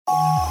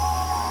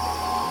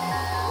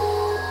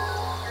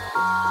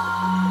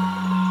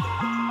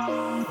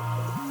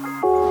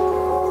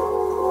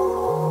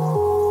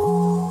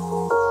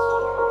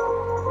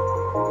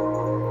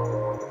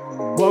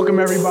Welcome,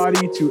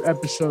 everybody, to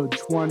episode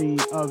 20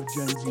 of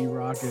Gen Z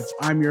Rockets.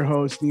 I'm your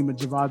host, Nima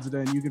Javadzada,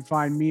 and you can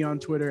find me on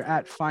Twitter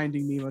at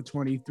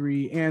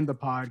FindingNima23 and the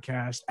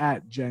podcast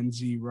at Gen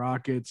Z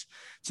Rockets.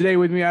 Today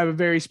with me, I have a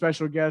very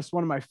special guest,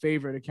 one of my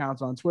favorite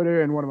accounts on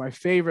Twitter and one of my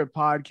favorite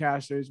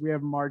podcasters. We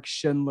have Mark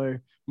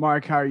Schindler.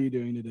 Mark, how are you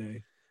doing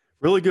today?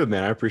 Really good,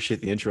 man. I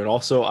appreciate the intro. And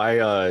also,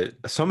 I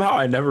somehow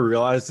I never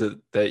realized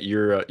that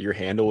your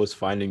handle was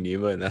Finding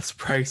Nima, and that's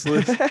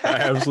priceless. I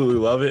absolutely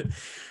love it.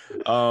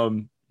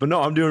 But no,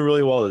 I'm doing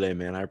really well today,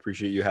 man. I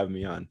appreciate you having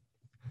me on.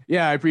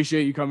 Yeah, I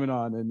appreciate you coming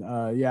on.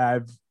 And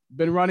I've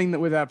been running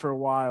with that for a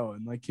while.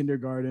 And like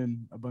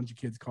kindergarten, a bunch of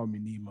kids called me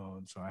Nemo,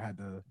 and so I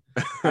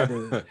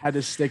had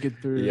to stick it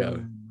through. Yeah,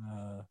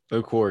 and,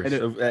 of course,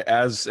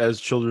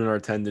 as children are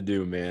tend to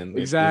do, man.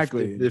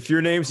 Exactly. If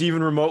your name's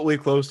even remotely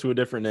close to a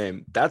different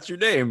name, that's your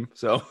name.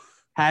 So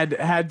had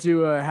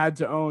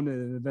to own it,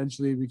 and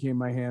eventually it became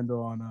my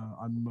handle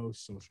on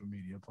most social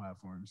media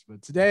platforms.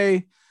 But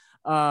today,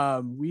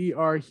 we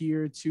are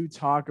here to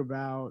talk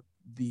about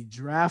the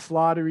draft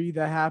lottery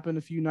that happened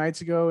a few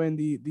nights ago and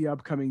the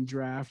upcoming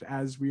draft.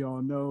 As we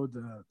all know,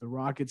 the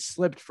Rockets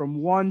slipped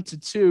from 1 to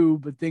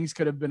 2, but things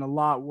could have been a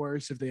lot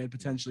worse if they had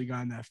potentially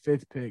gotten that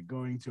 5th pick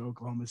going to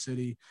Oklahoma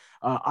City.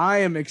 I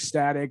am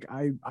ecstatic.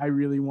 I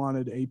really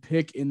wanted a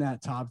pick in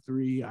that top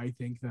 3. I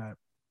think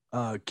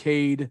that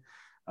Cade,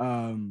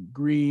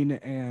 Green,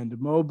 and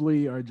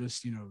Mobley are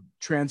just,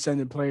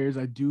 transcendent players.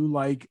 I do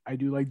like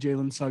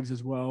Jalen Suggs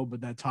as well,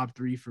 but that top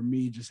 3 for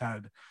me just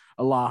had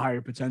a lot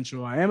higher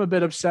potential. I am a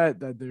bit upset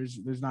that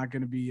there's not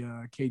going to be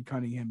Cade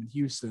Cunningham in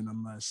Houston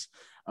unless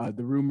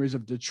the rumors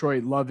of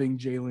Detroit loving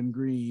Jalen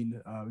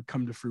Green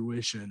come to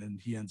fruition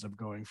and he ends up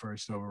going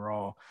first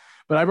overall.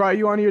 But I brought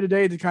you on here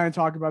today to kind of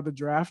talk about the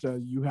draft.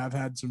 You have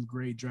had some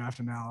great draft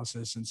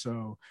analysis, and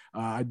so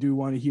I do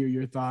want to hear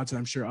your thoughts, and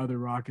I'm sure other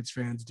Rockets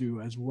fans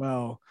do as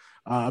well,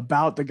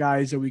 about the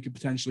guys that we could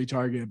potentially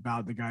target,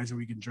 about the guys that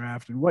we can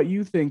draft, and what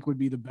you think would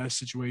be the best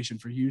situation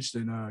for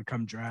Houston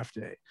come draft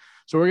day.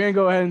 So we're going to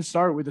go ahead and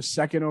start with the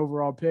 2nd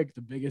overall pick,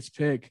 the biggest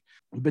pick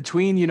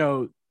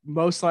between,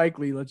 most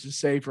likely, let's just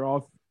say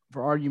for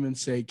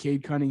argument's sake,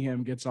 Cade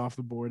Cunningham gets off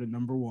the board at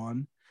number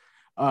 1.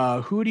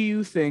 Who do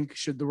you think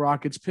should the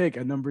Rockets pick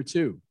at number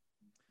 2?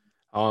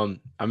 I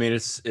mean,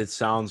 it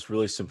sounds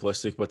really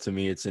simplistic, but to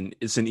me, it's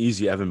an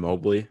easy Evan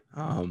Mobley.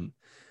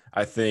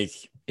 I think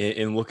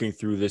in looking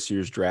through this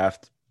year's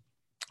draft,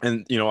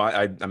 and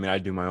I mean, I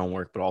do my own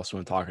work, but also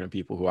in talking to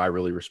people who I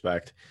really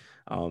respect.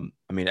 I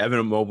mean,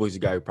 Evan Mobley's a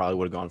guy who probably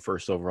would have gone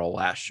first overall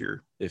last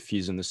year if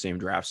he's in the same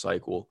draft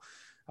cycle,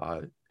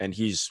 and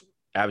he's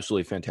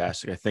absolutely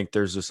fantastic. I think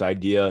there's this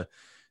idea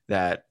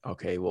that,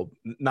 okay, well,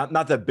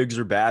 not that bigs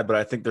are bad, but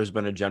I think there's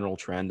been a general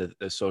trend to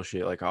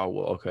associate like, oh,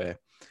 well, okay,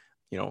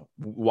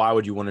 why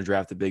would you want to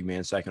draft a big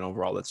man 2nd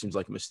overall? That seems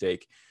like a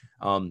mistake.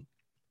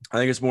 I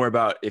think it's more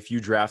about if you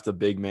draft a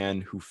big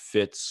man who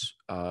fits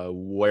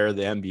where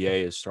the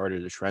NBA has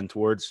started to trend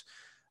towards,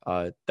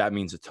 that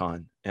means a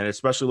ton. And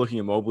especially looking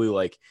at Mobley,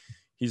 like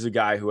he's a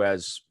guy who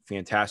has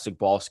fantastic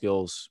ball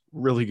skills,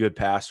 really good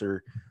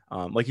passer.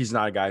 Like he's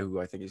not a guy who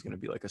I think is going to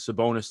be like a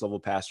Sabonis level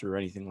passer or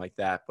anything like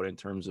that. But in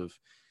terms of,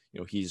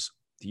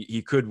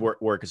 he could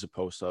work as a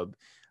post sub.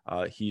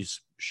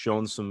 He's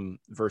shown some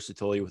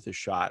versatility with his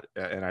shot,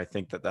 and I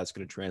think that that's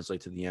going to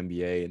translate to the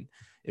NBA. And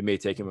it may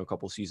take him a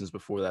couple seasons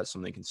before that's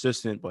something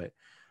consistent. But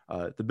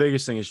the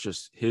biggest thing is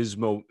just his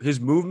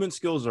movement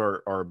skills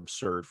are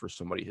absurd for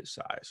somebody his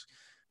size.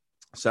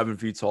 7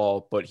 feet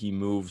tall, but he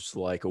moves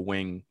like a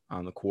wing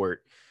on the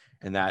court.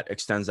 And that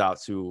extends out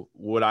to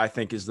what I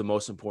think is the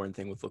most important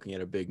thing with looking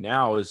at a big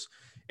now is,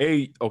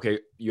 okay,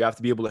 you have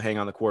to be able to hang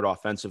on the court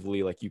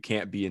offensively. Like you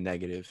can't be a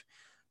negative.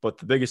 But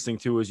the biggest thing,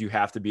 too, is you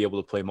have to be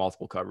able to play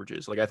multiple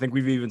coverages. Like I think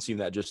we've even seen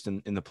that just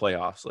in the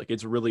playoffs. Like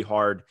it's really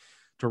hard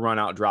to run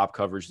out drop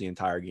coverage the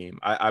entire game.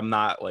 I'm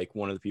not like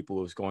one of the people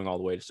who's going all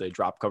the way to say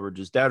drop coverage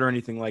is dead or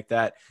anything like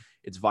that.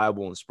 It's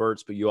viable in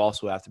spurts, but you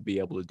also have to be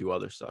able to do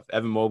other stuff.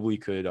 Evan Mobley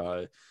could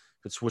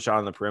switch out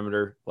on the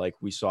perimeter. Like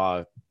we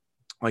saw,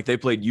 like they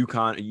played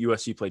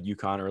USC played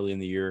UConn early in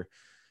the year.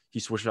 He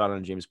switched out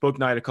on James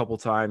Bouknight a couple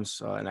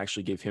times and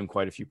actually gave him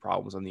quite a few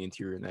problems on the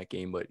interior in that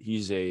game. But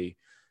he's a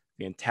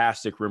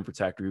fantastic rim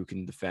protector who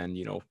can defend,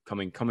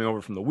 coming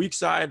over from the weak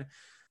side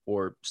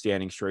or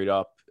standing straight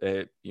up,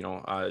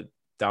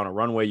 down a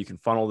runway. You can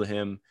funnel to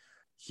him.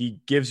 He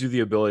gives you the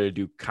ability to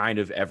do kind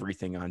of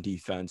everything on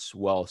defense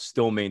while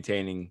still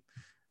maintaining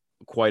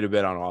quite a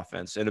bit on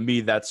offense. And to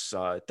me, that's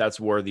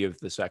worthy of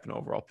the 2nd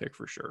overall pick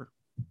for sure.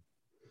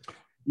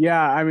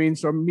 Yeah, I mean,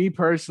 so me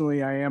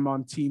personally, I am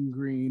on Team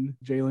Green.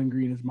 Jalen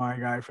Green is my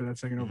guy for that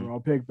 2nd overall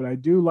pick, but I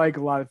do like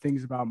a lot of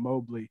things about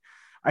Mobley.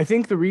 I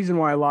think the reason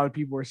why a lot of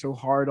people are so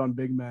hard on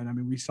big men, I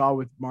mean, we saw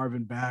with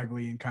Marvin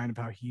Bagley and kind of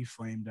how he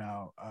flamed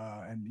out.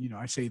 And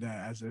I say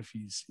that as if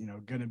he's,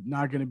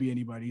 not going to be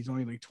anybody. He's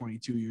only like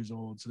 22 years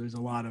old. So there's a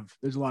lot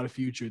of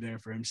future there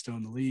for him still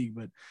in the league.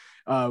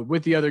 But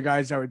with the other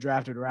guys that were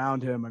drafted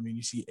around him, I mean,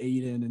 you see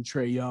Aiden and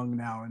Trae Young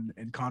now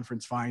in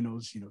conference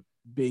finals,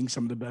 being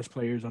some of the best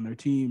players on their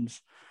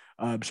teams.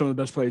 some of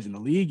the best players in the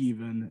league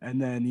even.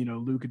 And then,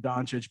 Luka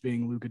Doncic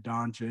being Luka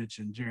Doncic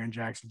and Jaren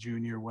Jackson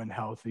Jr. when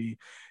healthy.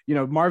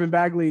 Marvin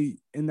Bagley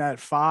in that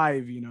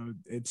 5,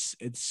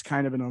 it's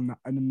kind of an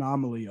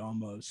anomaly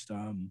almost.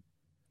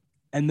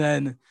 And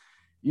then,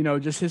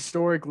 just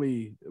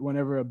historically,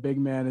 whenever a big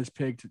man is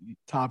picked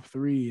top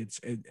 3,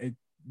 it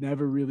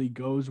never really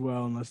goes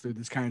well unless they're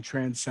this kind of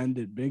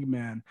transcendent big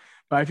man.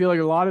 But I feel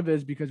like a lot of it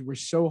is because we're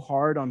so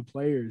hard on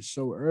players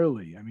so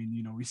early. I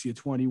mean, we see a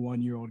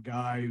 21-year-old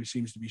guy who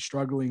seems to be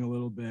struggling a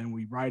little bit, and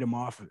we write him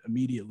off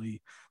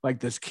immediately. Like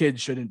this kid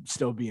shouldn't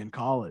still be in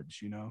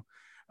college,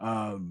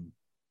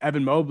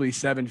 Evan Mobley,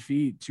 7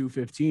 feet,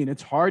 215.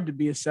 It's hard to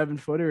be a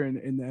 7-footer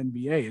in the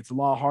NBA. It's a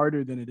lot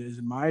harder than it is,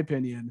 in my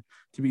opinion,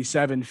 to be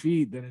 7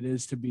 feet than it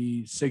is to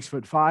be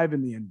 6'5"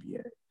 in the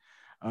NBA.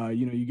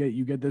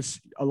 You get this.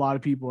 A lot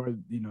of people are,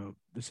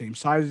 the same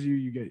size as you.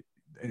 You get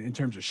in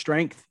terms of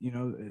strength,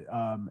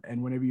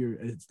 and whenever you're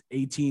an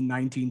 18,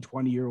 19,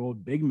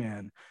 20-year-old big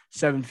man,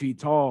 7 feet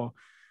tall,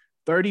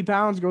 30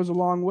 pounds goes a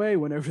long way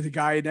whenever the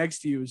guy next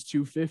to you is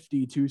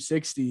 250,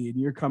 260, and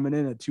you're coming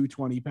in at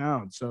 220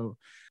 pounds. So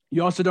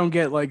you also don't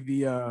get like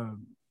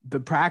the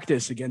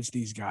practice against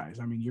these guys.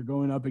 I mean, you're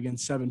going up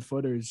against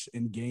 7-footers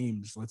in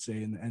games, let's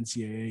say in the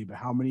NCAA, but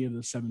how many of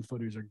those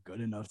 7-footers are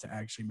good enough to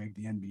actually make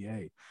the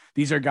NBA?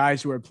 These are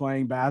guys who are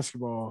playing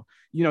basketball.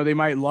 They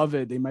might love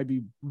it. They might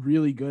be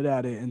really good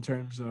at it in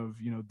terms of,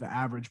 the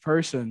average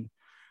person,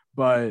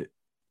 but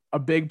a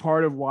big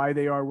part of why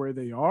they are where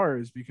they are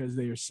is because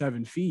they are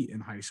 7 feet in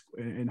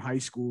high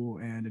school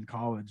and in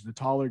college. The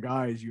taller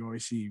guys you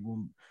always see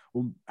will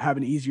have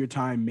an easier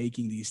time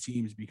making these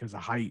teams because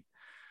of height.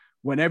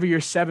 Whenever you're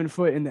 7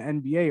 foot in the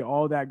NBA,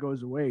 all that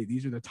goes away.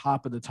 These are the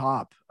top of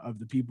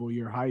the people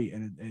your height,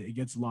 and it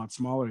gets a lot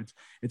smaller.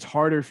 It's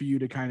harder for you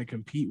to kind of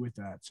compete with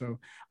that. So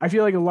I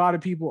feel like a lot of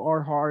people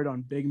are hard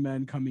on big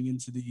men coming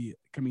into the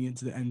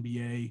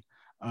NBA.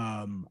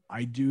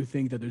 I do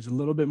think that there's a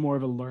little bit more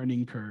of a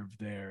learning curve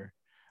there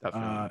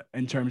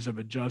in terms of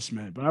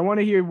adjustment. But I want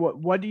to hear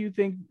what do you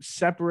think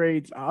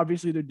separates?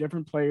 Obviously, they're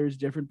different players,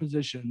 different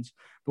positions,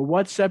 but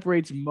what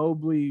separates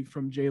Mobley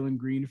from Jalen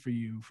Green for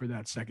you for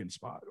that second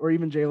spot, or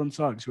even Jalen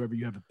Suggs, whoever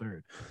you have at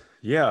third?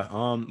 Yeah.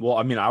 Well,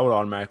 I mean, I would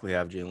automatically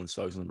have Jalen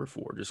Suggs number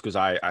 4, just because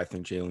I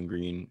think Jalen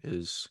Green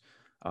is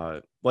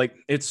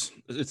it's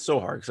so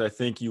hard, because I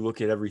think you look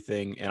at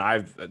everything,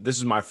 and this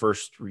is my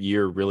first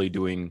year really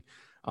doing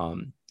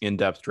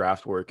in-depth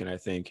draft work, and I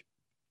think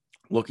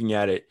looking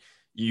at it,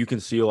 you can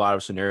see a lot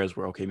of scenarios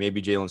where, okay,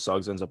 maybe Jalen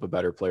Suggs ends up a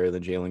better player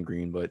than Jalen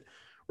Green. But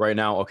right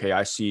now, okay,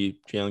 I see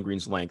Jalen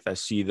Green's length. I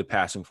see the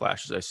passing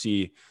flashes. I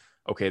see,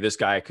 okay, this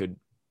guy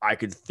I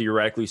could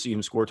theoretically see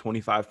him score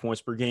 25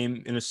 points per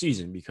game in a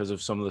season because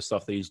of some of the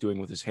stuff that he's doing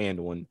with his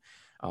handle and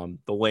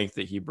the length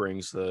that he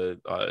brings.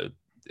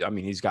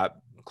 He's got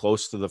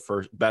close to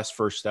the best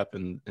first step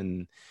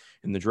in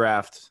the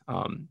draft.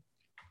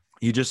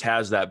 He just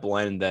has that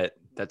blend that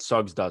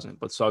Suggs doesn't,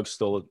 but Suggs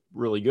still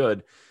really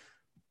good.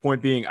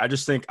 Point being, I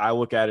just think I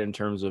look at it in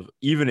terms of,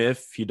 even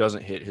if he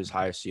doesn't hit his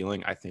highest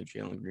ceiling, I think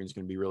Jalen Green's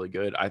going to be really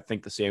good. I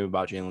think the same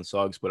about Jalen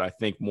Suggs, but I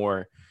think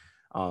more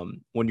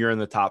when you're in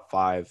the top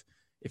 5,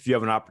 if you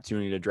have an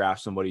opportunity to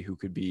draft somebody who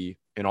could be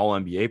an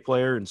all-NBA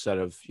player instead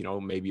of,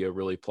 maybe a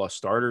really plus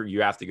starter,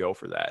 you have to go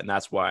for that. And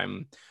that's why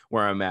I'm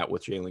where I'm at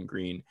with Jalen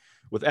Green.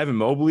 With Evan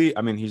Mobley,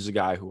 I mean, he's a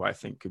guy who I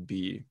think could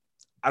be,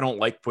 I don't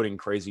like putting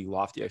crazy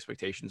lofty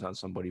expectations on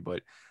somebody,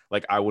 but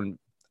like I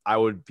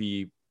would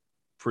be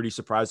pretty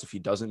surprised if he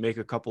doesn't make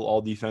a couple all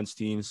defense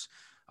teams,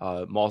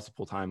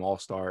 multiple time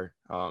all-star.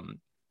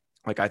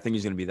 I think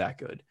he's going to be that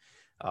good.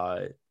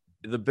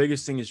 The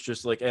biggest thing is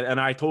just and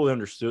I totally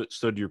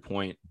understood your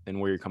point and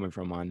where you're coming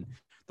from on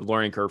the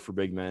learning curve for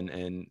big men.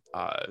 And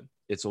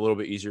it's a little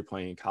bit easier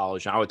playing in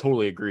college. And I would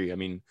totally agree. I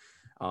mean,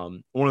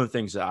 one of the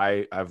things that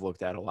I've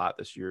looked at a lot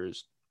this year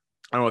is,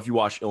 I don't know if you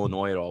watch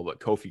Illinois at all, but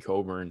Kofi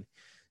Coburn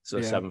is a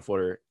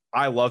 7-footer.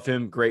 I love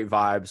him. Great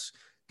vibes.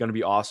 Going to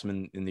be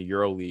awesome in the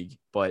Euro League.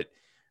 But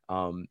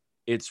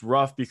it's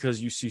rough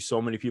because you see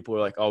so many people are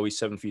like, oh, he's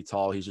 7 feet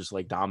tall. He's just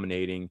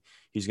dominating.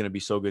 He's going to be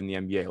so good in the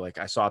NBA.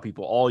 I saw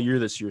people all year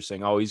this year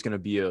saying, oh, he's going to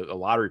be a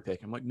lottery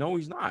pick. I'm like, no,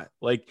 he's not.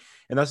 And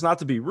that's not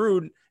to be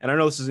rude. And I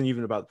know this isn't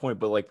even about the point,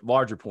 but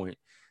larger point.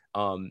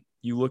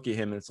 You look at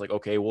him and it's like,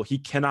 okay, well, he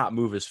cannot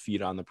move his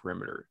feet on the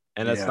perimeter.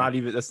 And that's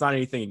not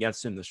anything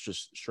against him. That's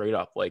just straight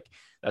up.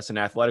 That's an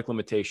athletic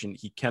limitation.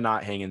 He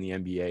cannot hang in the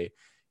NBA.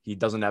 He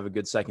doesn't have a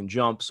good second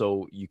jump,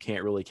 so you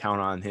can't really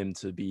count on him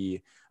to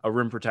be a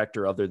rim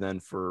protector other than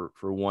for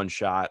one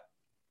shot.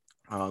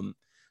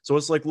 So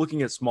it's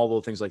looking at small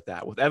little things like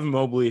that. With Evan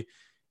Mobley,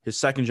 his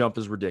second jump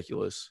is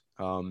ridiculous.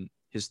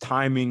 His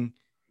timing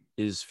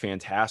is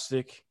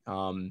fantastic.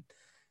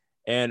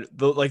 And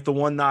the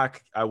one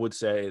knock I would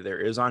say there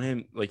is on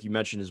him, like you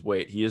mentioned, his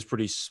weight. He is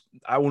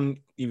I wouldn't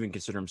even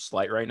consider him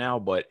slight right now,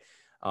 but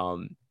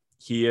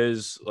he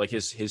is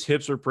his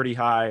hips are pretty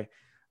high.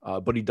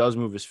 But he does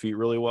move his feet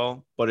really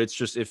well. But it's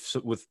just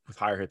with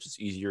higher hips, it's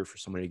easier for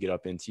somebody to get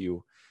up into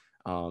you.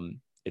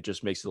 It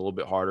just makes it a little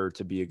bit harder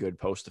to be a good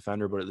post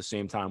defender. But at the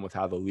same time, with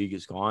how the league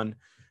is gone,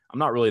 I'm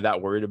not really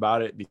that worried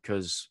about it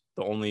because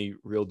the only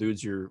real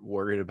dudes you're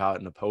worried about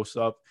in the post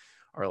up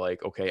are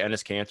like, okay,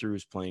 Enes Kanter,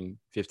 who's playing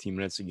 15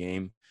 minutes a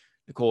game,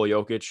 Nikola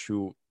Jokic,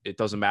 who it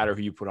doesn't matter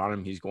who you put on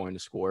him, he's going to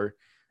score,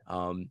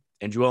 and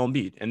Joel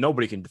Embiid. And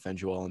nobody can defend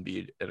Joel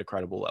Embiid at a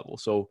credible level.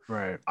 So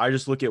Right. I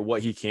just look at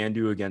what he can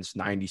do against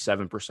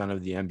 97%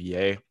 of the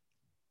NBA.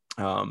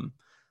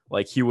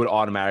 Like he would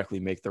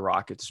automatically make the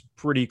Rockets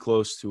pretty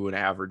close to an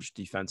average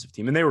defensive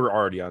team. And they were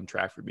already on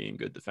track for being a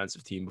good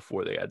defensive team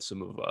before they had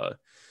some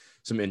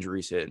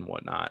injuries hit and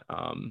whatnot.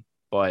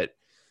 But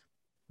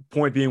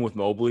point being with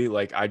Mobley,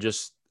 like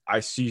I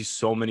see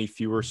so many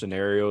fewer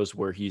scenarios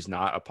where he's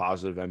not a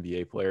positive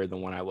NBA player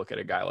than when I look at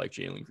a guy like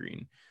Jalen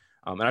Green.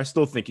 And I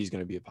still think he's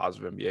going to be a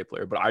positive NBA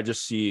player, but I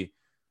just see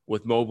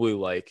with Mobley,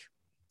 like,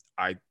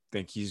 I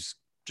think he's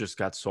just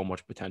got so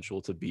much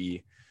potential to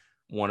be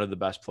one of the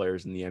best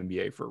players in the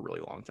NBA for a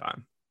really long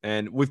time.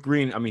 And with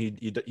Green, I mean,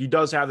 he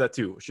does have that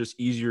too. It's just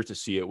easier to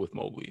see it with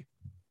Mobley.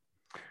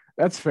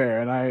 That's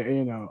fair, and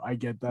I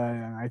get that,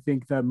 and I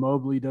think that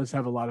Mobley does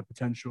have a lot of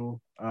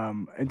potential,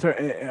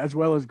 as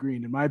well as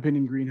Green. In my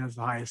opinion, Green has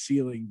the highest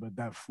ceiling, but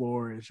that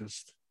floor is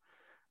just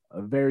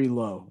very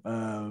low.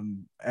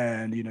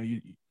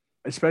 And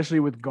especially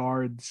with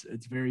guards,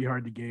 it's very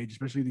hard to gauge,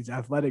 especially these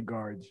athletic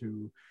guards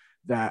who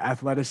that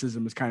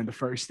athleticism is kind of the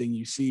first thing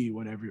you see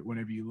whenever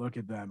you look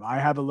at them. I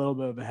have a little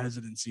bit of a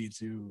hesitancy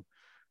to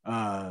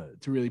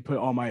really put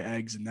all my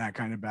eggs in that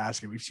kind of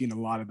basket. We've seen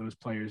a lot of those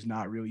players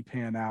not really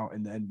pan out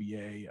in the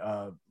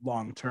NBA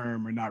long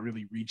term, or not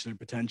really reach their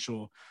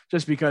potential,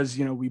 just because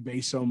we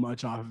base so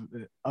much off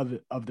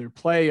of their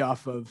play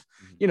off of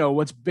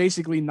what's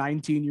basically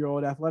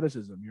 19-year-old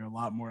athleticism. You're a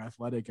lot more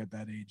athletic at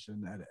that age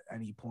than at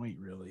any point,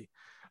 really.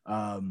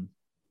 But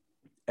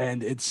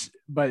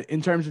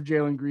in terms of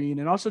Jalen Green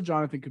and also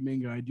Jonathan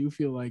Kuminga, I do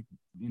feel like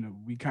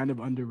we kind of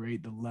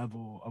underrate the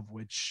level of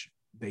which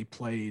they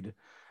played.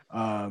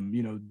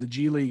 The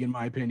G League, in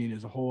my opinion,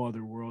 is a whole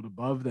other world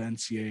above the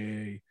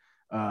NCAA.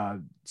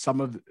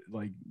 Some of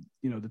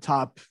the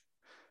top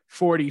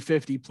 40,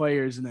 50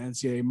 players in the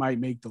NCAA might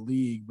make the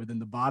league, but then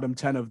the bottom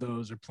 10 of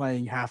those are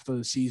playing half of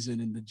the season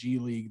in the G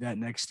League that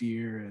next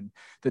year. And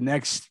the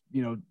next,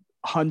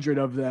 100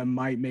 of them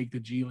might make the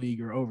G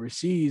League or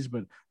overseas,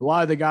 but a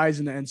lot of the guys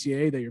in the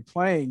NCAA that you're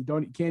playing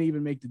can't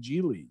even make the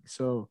G League.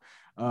 So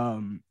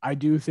I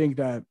do think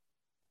that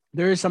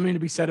there is something to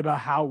be said about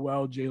how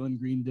well Jalen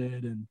Green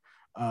did and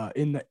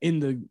in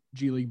the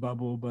G League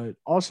bubble, but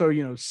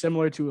also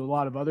similar to a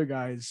lot of other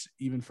guys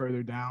even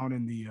further down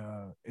in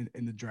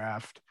the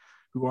draft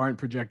who aren't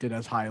projected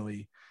as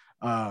highly.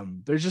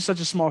 There's just such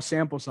a small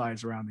sample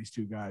size around these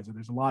two guys, and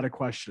there's a lot of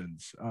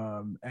questions.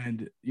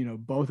 And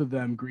both of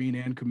them, Green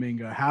and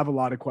Kuminga, have a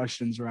lot of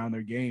questions around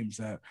their games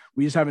that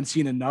we just haven't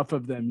seen enough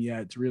of them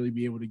yet to really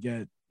be able to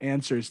get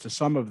answers to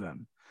some of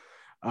them.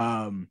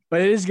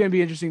 But it is going to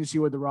be interesting to see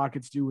what the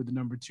Rockets do with the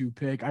number 2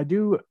 pick. I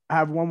do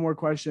have one more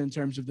question in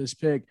terms of this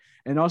pick,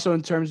 and also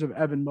in terms of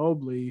Evan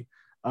Mobley.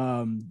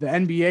 The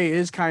NBA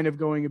is kind of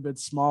going a bit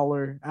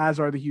smaller, as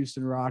are the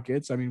Houston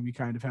Rockets. I mean, we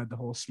kind of had the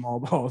whole small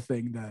ball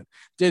thing that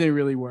didn't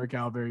really work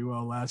out very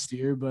well last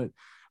year, but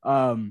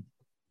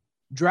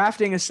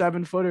drafting a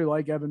 7-footer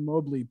like Evan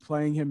Mobley,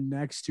 playing him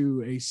next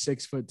to a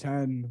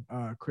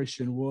 6'10"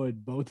 Christian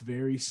Wood, both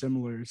very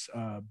similar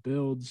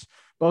builds,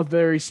 both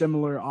very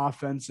similar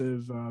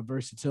offensive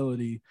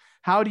versatility.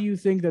 How do you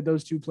think that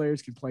those two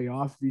players can play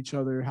off of each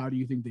other? How do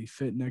you think they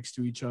fit next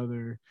to each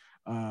other?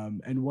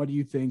 And what do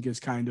you think is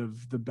kind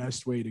of the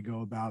best way to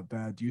go about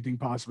that? Do you think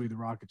possibly the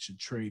Rockets should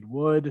trade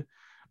Wood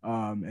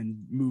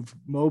and move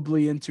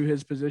Mobley into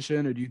his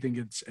position, or do you think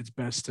it's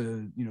best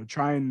to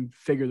try and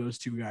figure those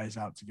two guys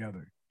out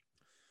together?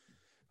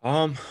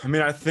 I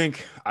mean, I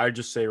think I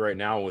just say right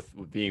now, with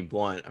being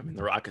blunt, I mean,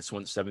 the Rockets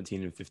went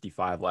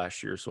 17-55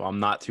 last year, so I'm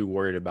not too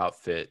worried about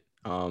fit.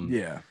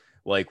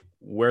 Like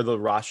where the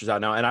roster's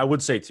at now, and I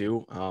would say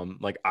too,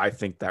 like I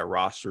think that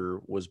roster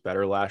was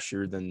better last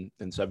year than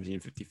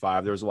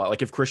 17-55. There was a lot.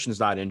 Like if Christian's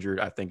not injured,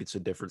 I think it's a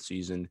different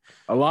season.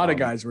 A lot of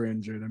guys were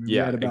injured. I mean,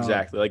 yeah,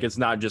 exactly. Like it's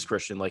not just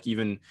Christian. Like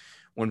even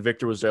when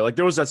Victor was there, like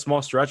there was that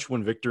small stretch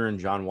when Victor and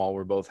John Wall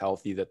were both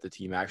healthy that the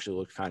team actually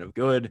looked kind of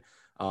good.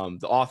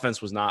 The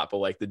offense was not, but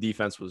like the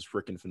defense was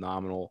freaking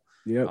phenomenal.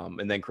 Yeah.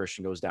 And then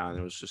Christian goes down, and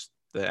it was just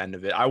the end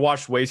of it. I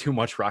watched way too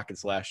much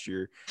Rockets last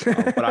year,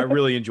 but I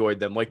really enjoyed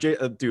them. Like,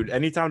 dude,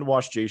 anytime to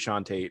watch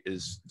Jae'Sean Tate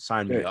is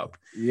sign me up.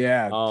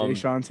 Yeah,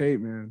 Jae'Sean Tate,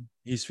 man,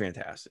 he's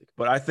fantastic.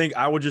 But I think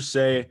I would just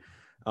say,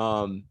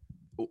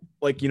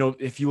 like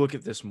if you look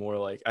at this more,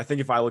 like I think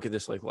if I look at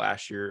this like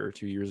last year or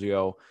 2 years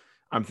ago,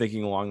 I'm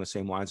thinking along the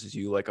same lines as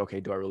you. Like,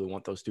 okay, do I really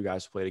want those two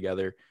guys to play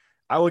together?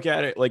 I look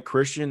at it like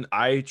Christian,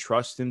 I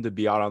trust him to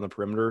be out on the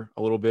perimeter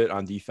a little bit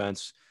on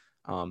defense.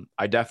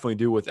 I definitely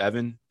do with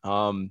Evan.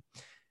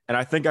 And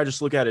I think I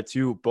just look at it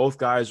too. Both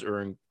guys are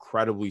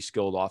incredibly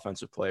skilled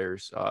offensive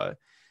players. What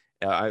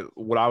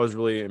I was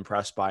really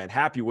impressed by and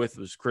happy with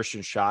was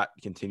Christian's shot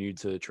continued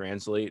to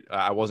translate.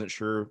 I wasn't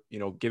sure,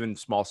 given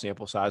small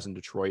sample size in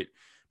Detroit,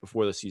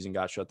 before the season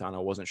got shut down. I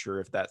wasn't sure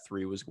if that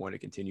 3 was going to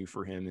continue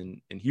for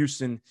him in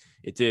Houston.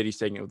 It did. He's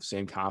taking it with the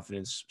same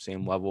confidence,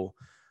 same level.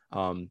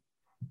 And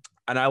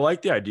I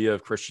like the idea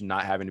of Christian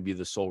not having to be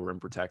the sole rim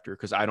protector,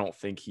 because I don't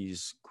think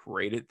he's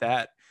great at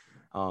that.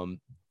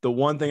 The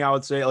one thing I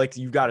would say, like,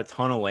 you've got a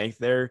ton of length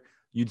there.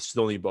 You'd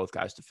still need both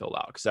guys to fill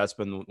out, because that's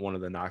been one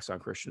of the knocks on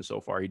Christian so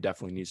far. He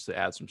definitely needs to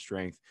add some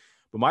strength.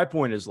 But my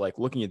point is, like,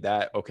 looking at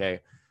that, okay,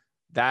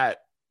 that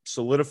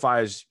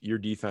solidifies your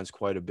defense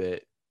quite a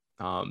bit.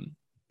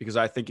 Because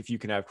I think if you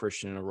can have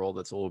Christian in a role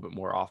that's a little bit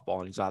more off ball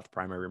and he's not the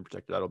primary rim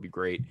protector, that'll be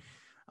great.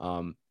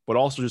 But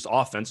also just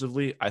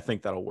offensively, I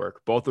think that'll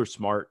work. Both are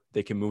smart.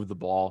 They can move the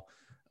ball.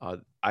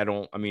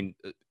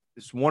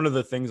 It's one of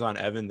the things on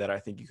Evan that I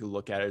think you could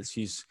look at is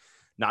he's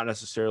not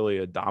necessarily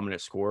a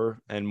dominant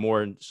scorer, and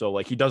more so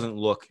like he doesn't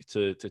look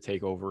to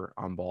take over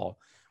on ball,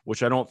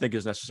 which I don't think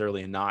is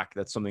necessarily a knock.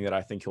 That's something that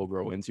I think he'll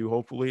grow into,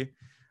 hopefully.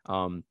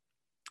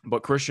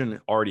 But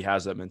Christian already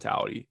has that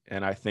mentality,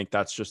 and I think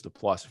that's just a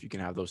plus if you can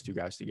have those two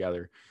guys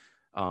together.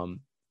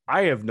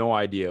 I have no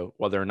idea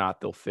whether or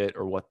not they'll fit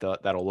or what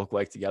that'll look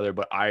like together,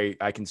 but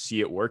I can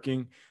see it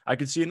working. I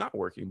can see it not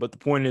working. But the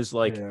point is,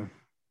 like,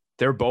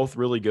 they're both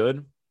really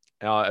good.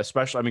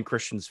 Especially,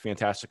 Christian's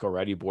fantastic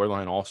already,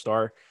 borderline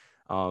all-star.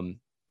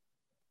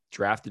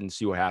 Drafted and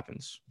see what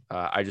happens.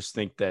 I just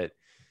think that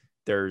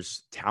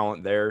there's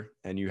talent there,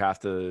 and you have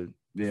to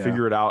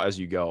figure it out as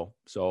you go.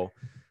 So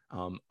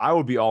I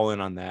would be all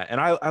in on that. And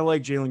I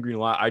like Jalen Green a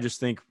lot. I just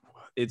think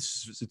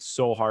it's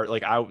so hard.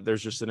 Like,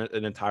 there's just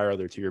an entire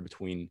other tier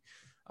between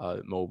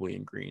Mobley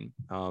and Green.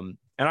 And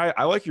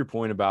I like your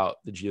point about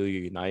the G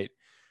League Ignite.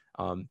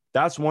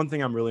 That's one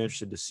thing I'm really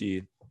interested to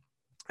see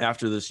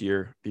after this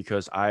year,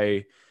 because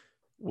I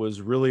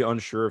was really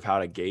unsure of how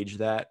to gauge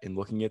that in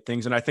looking at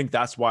things. And I think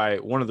that's why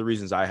one of the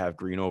reasons I have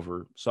Green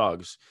over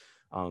Suggs.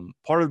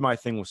 Part of my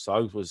thing with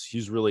Suggs was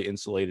he's really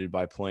insulated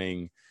by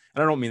playing,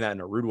 and I don't mean that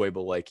in a rude way,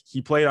 but like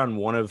he played on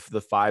one of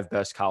the 5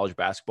 best college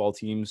basketball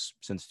teams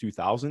since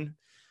 2000.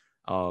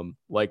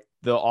 Like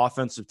the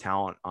offensive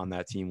talent on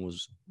that team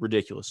was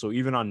ridiculous. So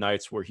even on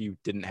nights where he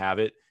didn't have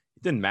it,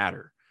 it didn't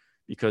matter,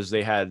 because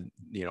they had,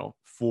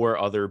 4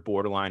 other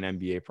borderline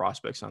NBA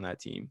prospects on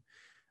that team.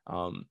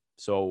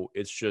 So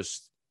it's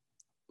just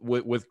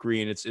with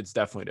Green, it's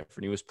definitely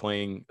different. He was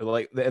playing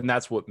like, and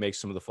that's what makes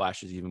some of the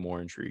flashes even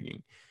more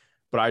intriguing.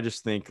 But I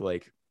just think,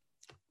 like,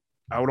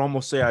 I would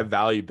almost say I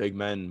value big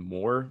men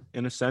more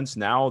in a sense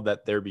now that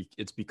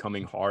it's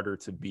becoming harder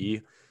to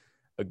be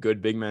a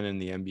good big man in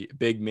the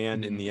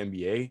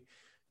NBA,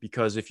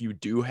 because if you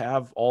do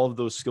have all of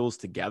those skills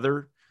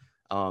together,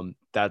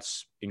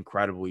 that's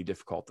incredibly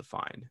difficult to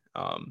find.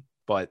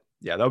 But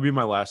yeah, that would be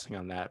my last thing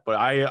on that. But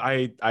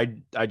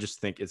I just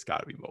think it's got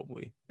to be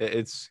Mobley.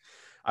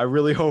 I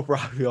really hope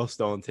Rafael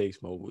Stone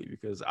takes Mobley,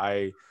 because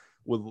I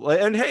would.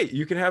 And hey,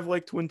 you can have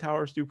like Twin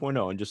Towers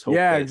 2.0 and just hope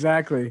that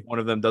exactly one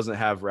of them doesn't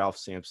have Ralph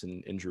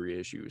Sampson injury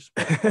issues.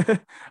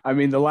 The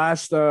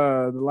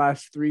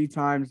last 3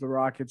 times the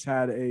Rockets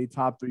had a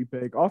top 3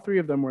 pick, all 3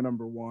 of them were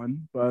number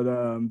 1, but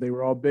they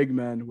were all big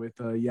men with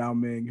Yao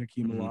Ming,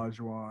 Hakeem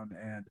Olajuwon,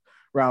 and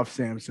Ralph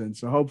Sampson.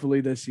 So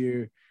hopefully this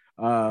year,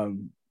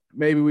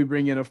 maybe we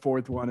bring in a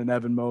 4th one in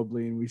Evan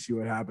Mobley and we see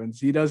what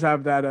happens. He does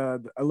have that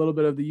a little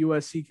bit of the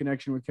USC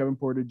connection with Kevin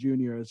Porter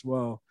Jr. as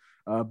well.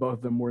 Both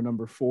of them were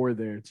number 4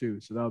 there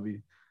too. So that'll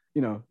be,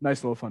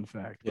 nice little fun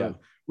fact. Yeah. But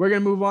we're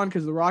going to move on,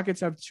 because the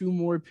Rockets have 2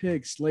 more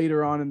picks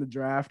later on in the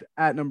draft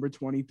at number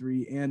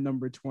 23 and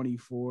number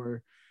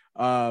 24.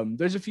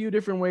 There's a few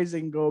different ways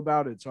they can go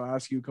about it. So I'll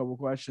ask you a couple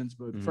questions,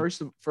 but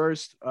first,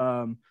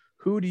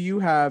 who do you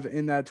have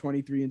in that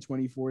 23 and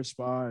 24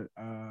 spot?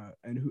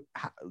 And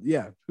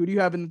who do you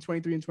have in the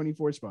 23 and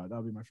 24 spot?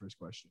 That'll be my first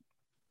question.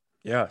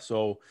 Yeah.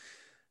 So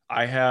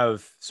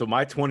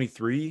my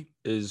 23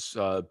 is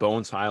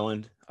Bones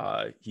Highland.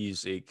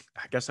 He's I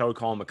guess I would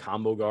call him a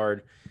combo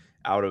guard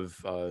out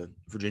of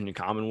Virginia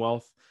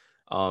Commonwealth.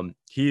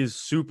 He is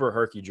super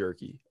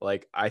herky-jerky.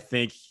 Like, I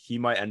think he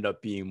might end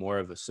up being more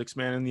of a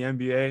 6-man in the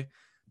NBA,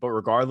 but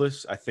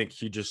regardless, I think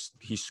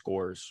he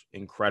scores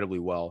incredibly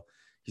well.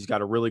 He's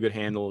got a really good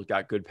handle,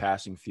 got good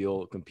passing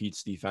feel,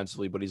 competes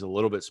defensively, but he's a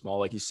little bit small.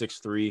 Like, he's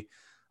 6'3",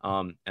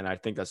 and I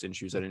think that's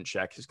issues. I didn't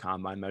check his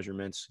combine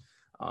measurements.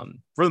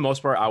 For the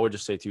most part, I would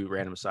just say, too,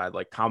 random aside,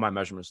 like, combine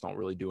measurements don't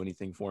really do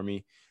anything for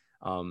me.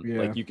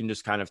 Like, you can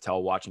just kind of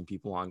tell watching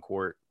people on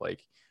court.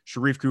 Like,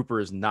 Sharif Cooper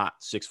is not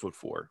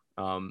 6'4".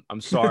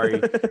 I'm sorry,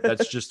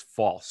 that's just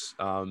false.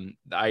 And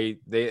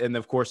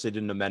of course they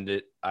didn't amend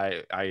it.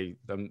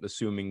 I'm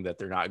assuming that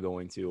they're not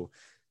going to.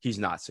 He's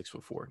not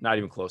 6'4", not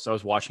even close. I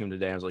was watching him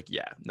today. And I was like,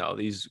 yeah, no,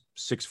 he's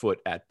 6 foot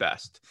at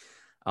best.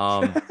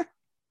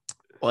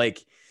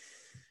 Like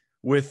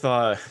with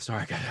sorry,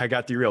 I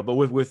got derailed, but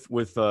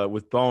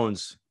with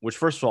Bones, which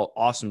first of all,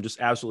 awesome, just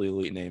absolutely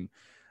elite name.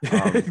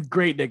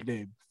 Great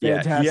nickname.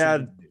 Fantastic. Yeah,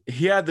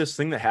 he had this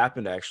thing that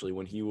happened actually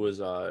when he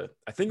was I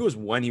think it was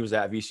when he was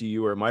at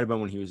VCU, or it might have been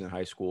when he was in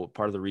high school.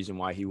 Part of the reason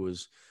why he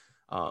was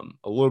a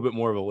little bit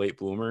more of a late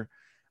bloomer.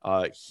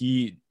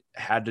 He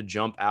had to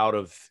jump out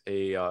of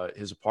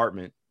his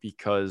apartment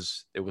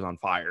because it was on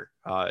fire,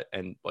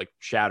 and like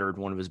shattered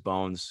one of his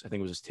bones. I think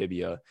it was his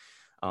tibia.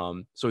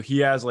 So he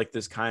has like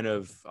this kind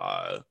of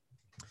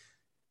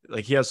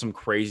like he has some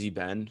crazy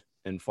bend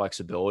and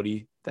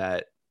flexibility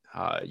that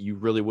you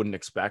really wouldn't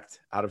expect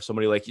out of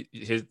somebody like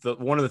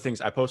one of the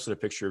things I posted a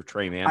picture of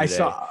Trey Mann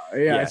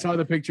today. I saw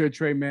the picture of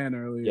Trey Mann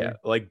earlier. Yeah,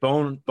 like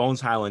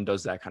Bones Highland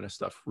does that kind of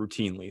stuff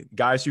routinely.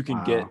 Guys who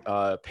can get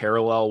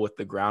parallel with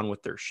the ground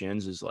with their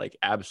shins is like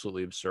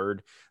absolutely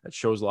absurd. That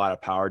shows a lot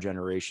of power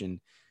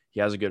generation. He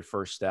has a good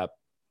first step,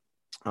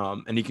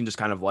 and he can just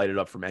kind of light it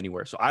up from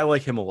anywhere. So I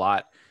like him a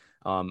lot.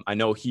 I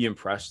know he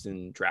impressed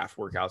in draft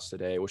workouts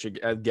today, which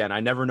again, I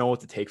never know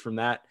what to take from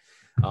that.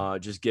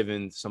 Just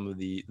given some of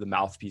the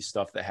mouthpiece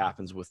stuff that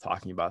happens with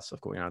talking about stuff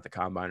going on at the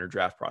combine or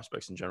draft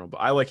prospects in general. But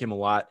I like him a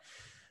lot.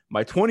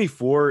 My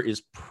 24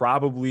 is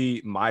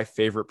probably my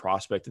favorite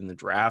prospect in the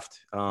draft.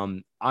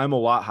 I'm a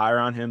lot higher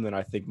on him than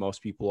I think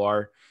most people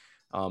are.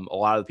 A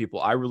lot of the people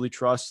I really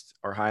trust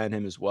are high on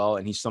him as well.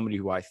 And he's somebody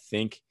who I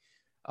think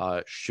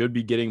should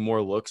be getting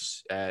more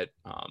looks at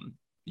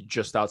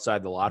just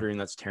outside the lottery, and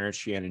that's Terrence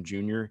Shannon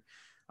Jr.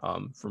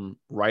 From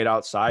right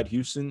outside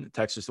Houston,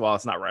 Texas. Well,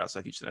 it's not right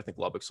outside Houston. I think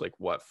Lubbock's like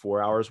what,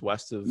 4 hours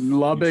west of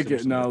Lubbock.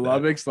 No, like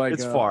Lubbock's like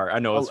it's far. I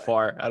know it's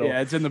far. I don't.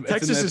 Yeah, it's in the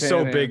Texas is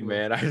so big,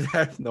 man. I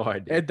have no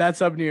idea.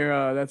 That's up near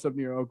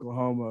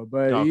Oklahoma,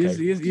 but he's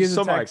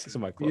a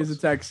Texan. He is a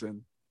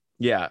Texan.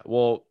 Yeah,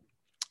 well,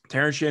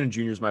 Terrence Shannon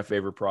Jr. is my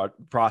favorite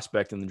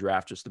prospect in the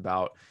draft. Just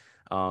about.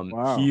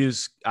 Wow. He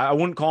is. I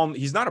wouldn't call him.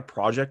 He's not a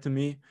project to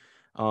me.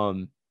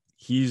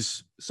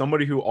 He's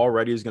somebody who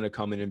already is going to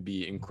come in and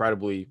be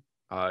incredibly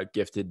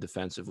gifted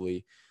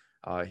defensively.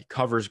 He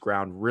covers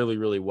ground really,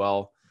 really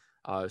well.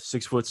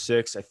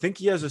 6'6". I think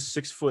he has a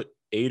 6'8"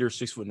 or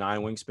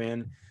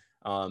 6'9"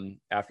 wingspan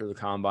after the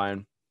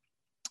combine.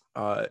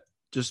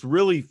 Just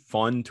really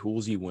fun,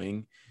 toolsy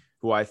wing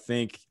who I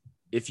think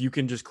if you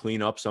can just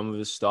clean up some of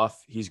his stuff,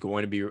 he's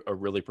going to be a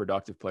really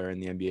productive player in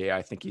the NBA.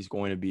 I think he's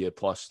going to be a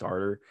plus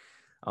starter.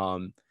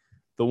 The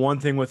one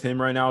thing with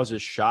him right now is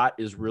his shot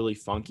is really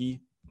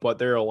funky, but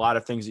there are a lot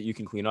of things that you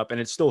can clean up,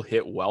 and it still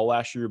hit well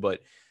last year,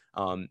 but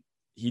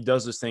he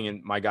does this thing,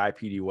 and my guy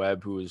PD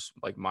Webb, who is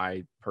like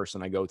my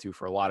person I go to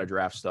for a lot of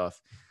draft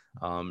stuff,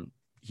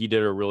 he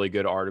did a really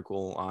good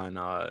article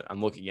on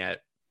looking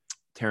at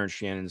Terrence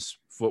Shannon's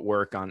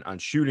footwork on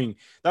shooting.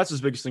 That's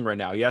his biggest thing right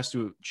now. He has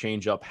to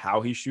change up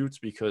how he shoots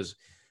because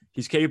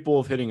he's capable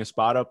of hitting a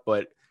spot up,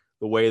 but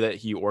the way that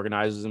he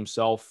organizes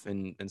himself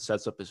and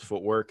sets up his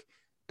footwork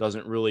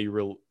doesn't really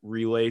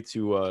relay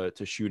to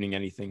shooting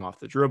anything off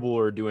the dribble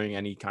or doing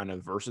any kind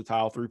of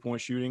versatile 3-point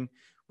shooting,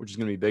 which is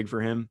going to be big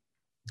for him,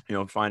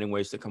 finding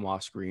ways to come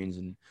off screens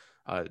and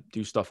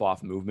do stuff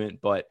off movement.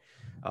 But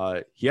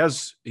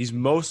he's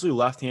mostly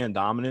left-hand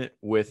dominant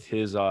with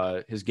his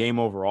game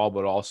overall,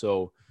 but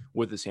also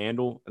with his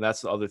handle. And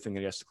that's the other thing that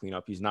he has to clean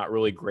up. He's not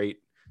really great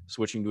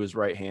switching to his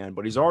right hand,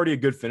 but he's already a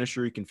good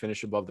finisher. He can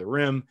finish above the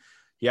rim.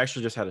 He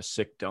actually just had a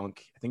sick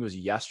dunk. I think it was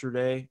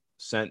yesterday,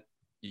 sent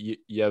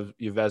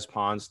Yves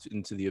Pons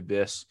into the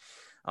abyss.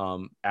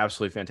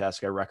 Absolutely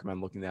fantastic. I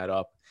recommend looking that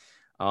up.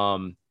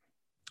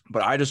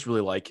 But I just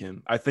really like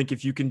him. I think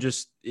if you can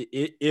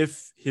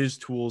if his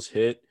tools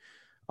hit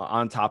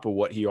on top of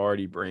what he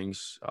already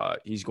brings,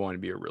 he's going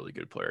to be a really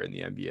good player in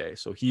the NBA.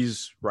 So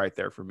he's right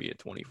there for me at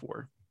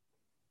 24.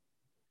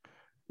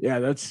 Yeah,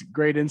 that's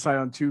great insight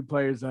on two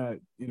players that,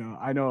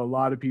 I know a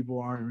lot of people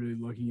aren't really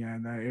looking at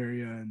in that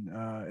area. And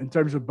in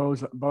terms of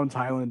Bones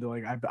Highland,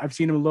 like I've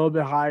seen him a little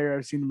bit higher.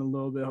 I've seen him a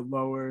little bit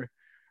lower.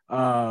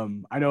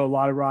 I know a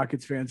lot of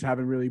Rockets fans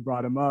haven't really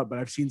brought him up, but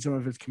I've seen some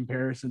of his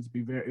comparisons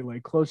be very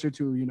like closer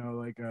to,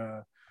 like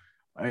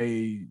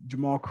a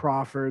Jamal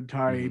Crawford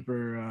type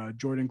or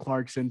Jordan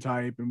Clarkson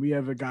type. And we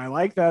have a guy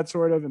like that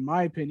sort of, in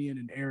my opinion,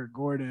 and Eric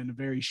Gordon, a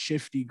very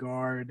shifty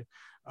guard,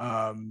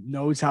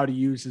 knows how to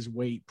use his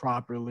weight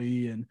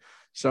properly. And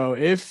so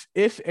if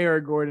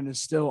Eric Gordon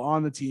is still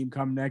on the team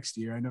come next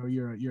year, I know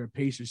you're a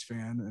Pacers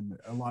fan, and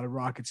a lot of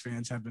Rockets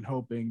fans have been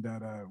hoping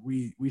that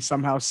we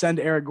somehow send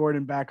Eric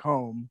Gordon back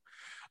home.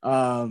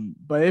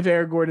 But if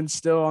Eric Gordon's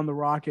still on the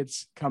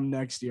Rockets come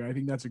next year, I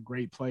think that's a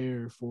great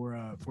player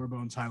for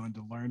Bones Highland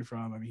to learn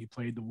from. I mean, he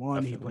played the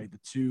 1, Definitely. He played the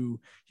 2,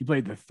 he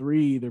played the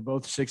 3. They're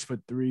both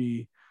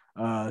 6'3",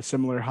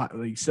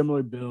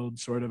 similar build,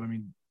 sort of. I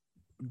mean,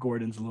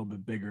 Gordon's a little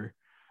bit bigger,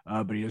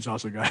 but he has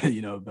also got,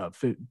 about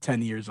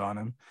 10 years on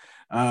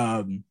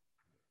him.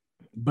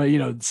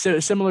 But,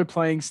 similar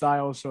playing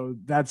style. So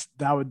that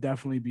would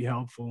definitely be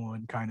helpful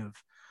in kind of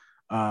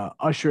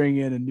ushering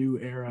in a new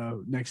era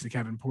next to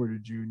Kevin Porter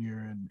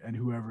Jr. and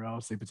whoever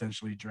else they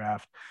potentially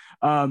draft.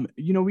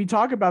 We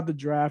talk about the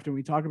draft and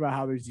we talk about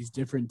how there's these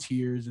different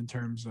tiers in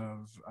terms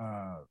of,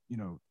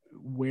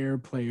 where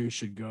players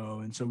should go.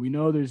 And so we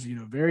know there's,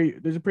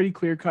 there's a pretty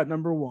clear cut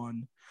number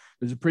 1.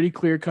 There's a pretty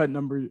clear cut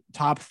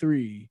top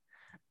 3.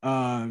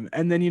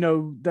 And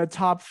then, that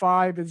top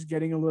 5 is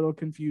getting a little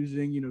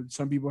confusing.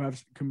 Some people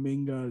have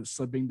Kuminga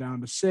slipping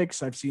down to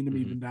 6. I've seen him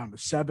even down to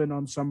 7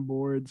 on some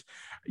boards.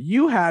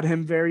 You had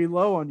him very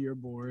low on your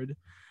board.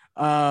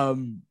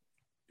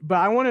 But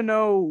I want to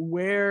know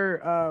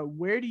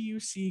where do you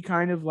see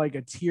kind of like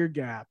a tier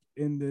gap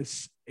in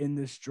this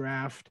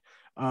draft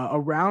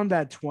around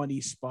that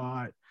 20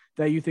 spot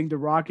that you think the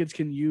Rockets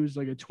can use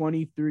like a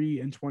 23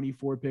 and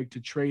 24 pick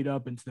to trade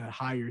up into that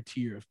higher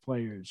tier of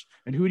players,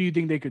 and who do you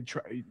think they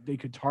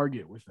could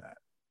target with that?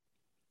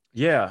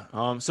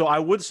 Yeah. So I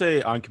would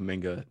say on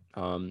Kuminga.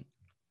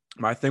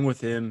 My thing with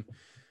him,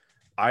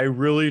 I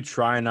really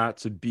try not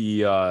to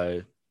be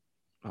I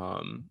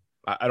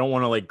don't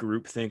want to like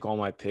group think all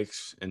my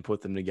picks and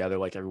put them together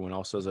like everyone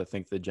else does. I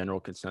think the general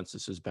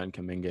consensus has been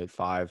Kuminga at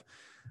 5.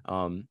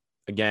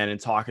 Again, and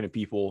talking to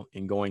people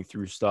and going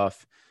through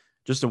stuff,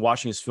 just in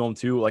watching his film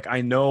too. Like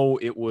I know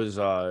it was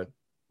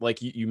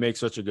like you make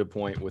such a good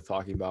point with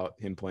talking about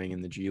him playing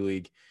in the G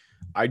League.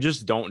 I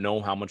just don't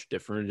know how much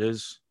different it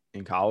is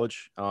in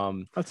college.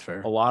 That's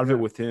fair. A lot of it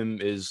with him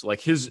is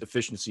like his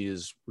efficiency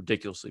is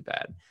ridiculously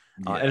bad.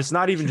 And it's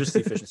not even just the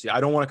efficiency.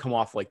 I don't want to come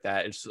off like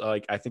that. It's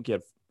like I think he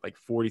had like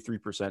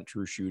 43%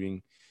 true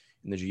shooting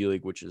in the G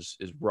League, which is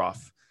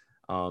rough.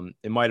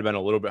 It might have been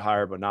a little bit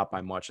higher, but not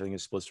by much. I think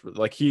it splits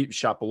like he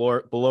shot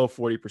below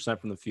 40%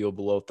 from the field,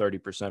 below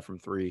 30% from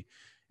 3,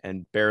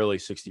 and barely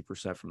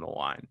 60% from the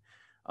line.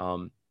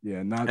 And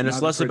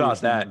it's less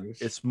about that.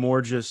 It's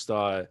more just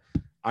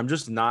I'm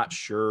just not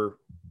sure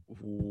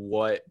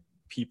what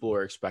people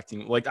are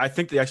expecting. Like I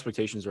think the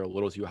expectations are a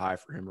little too high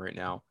for him right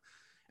now.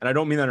 And I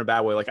don't mean that in a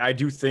bad way. Like I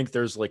do think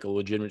there's like a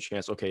legitimate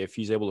chance. Okay, if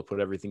he's able to put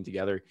everything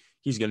together,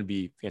 he's going to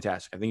be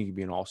fantastic. I think he could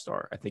be an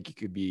all-star. I think he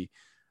could be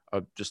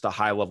just a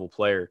high-level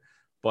player.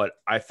 But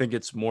I think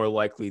it's more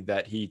likely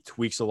that he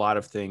tweaks a lot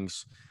of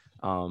things,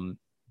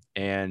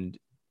 and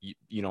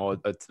you know,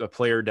 a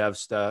player dev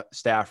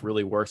staff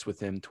really works with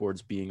him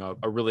towards being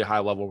a really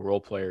high-level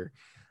role player,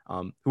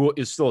 who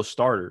is still a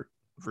starter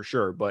for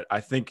sure. But I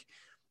think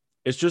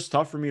it's just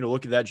tough for me to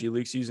look at that G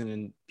League season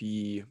and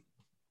be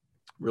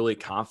really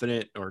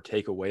confident or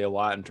take away a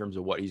lot in terms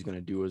of what he's going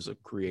to do as a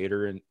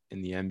creator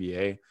in the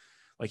NBA.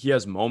 Like he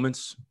has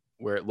moments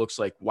where it looks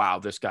like, wow,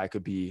 this guy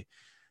could be,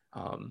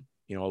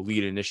 you know, a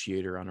lead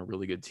initiator on a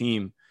really good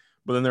team.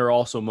 But then there are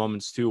also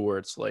moments too, where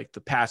it's like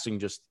the passing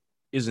just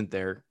isn't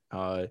there.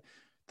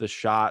 The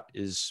shot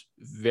is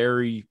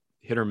very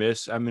hit or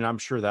miss. I mean, I'm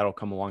sure that'll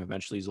come along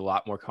eventually. He's a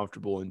lot more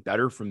comfortable and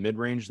better from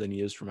mid-range than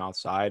he is from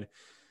outside,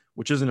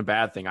 which isn't a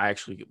bad thing. I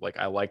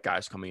like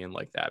guys coming in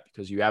like that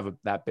because you have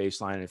that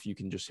baseline. If you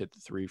can just hit the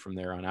 3 from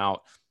there on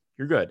out,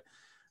 you're good.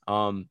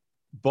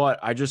 But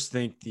I just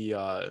think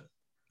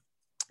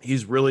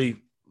he's really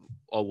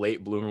a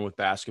late bloomer with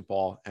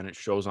basketball, and it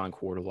shows on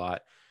court a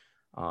lot.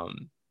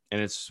 And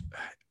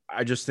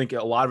I just think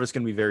a lot of it's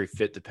going to be very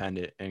fit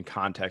dependent and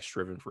context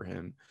driven for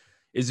him.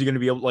 Is he going to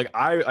be able, like,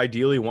 I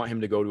ideally want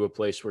him to go to a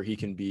place where he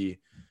can be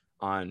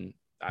on,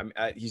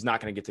 he's not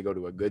going to get to go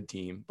to a good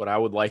team, but I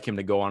would like him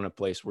to go on a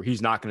place where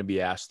he's not going to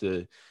be asked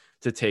to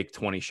take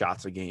 20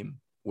 shots a game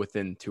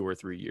within 2 or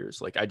 3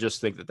 years. Like, I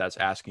just think that that's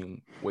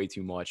asking way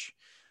too much.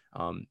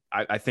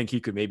 I think he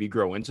could maybe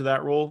grow into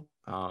that role,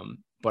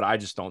 but I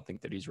just don't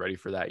think that he's ready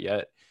for that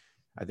yet.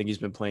 I think he's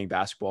been playing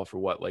basketball for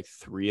like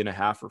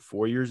 3.5 or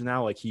 4 years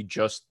now. Like he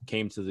just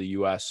came to the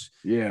US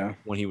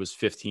when he was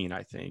 15,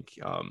 I think.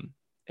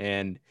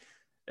 And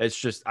it's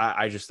just,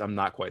 I'm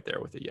not quite there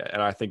with it yet.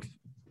 And I think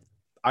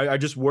I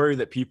just worry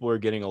that people are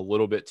getting a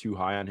little bit too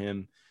high on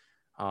him.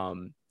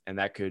 And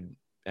that could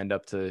end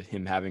up to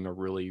him having a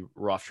really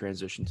rough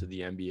transition to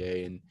the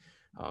NBA. And,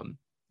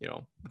 you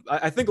know,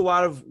 I think a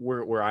lot of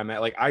where I'm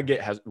at, like I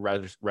get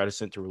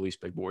reticent to release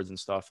big boards and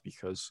stuff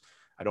because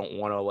I don't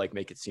want to like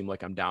make it seem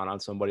like I'm down on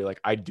somebody.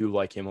 Like I do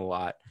like him a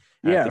lot.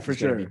 Yeah, I think for he's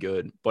sure. gonna be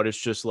good, but it's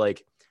just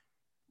like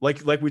we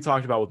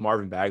talked about with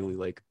Marvin Bagley.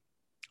 Like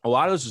a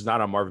lot of this is not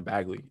on Marvin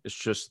Bagley. It's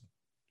just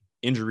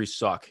injuries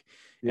suck,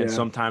 and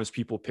sometimes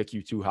people pick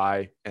you too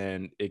high,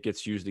 and it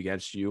gets used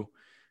against you.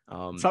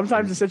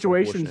 Sometimes the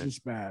situation is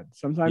just bad.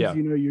 Sometimes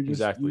you're just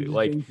exactly you're just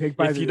like getting picked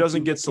by if he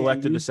doesn't get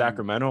selected to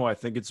Sacramento, I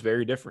think it's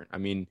very different. I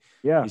mean,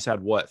 he's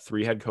had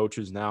 3 head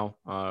coaches now,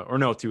 or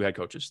no, 2 head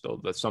coaches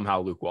still. That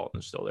somehow Luke Walton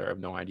is still there. I have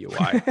no idea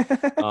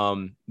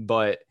why.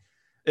 But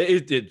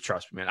it did.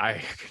 Trust me,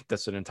 man.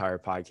 That's an entire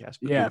podcast.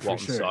 But Luke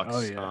Walton sucks.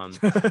 Oh,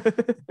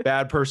 yeah.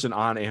 Bad person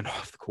on and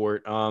off the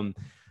court.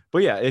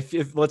 But yeah,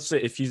 if let's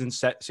say if he's in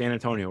San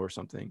Antonio or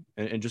something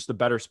and just a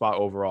better spot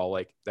overall,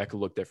 like that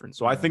could look different.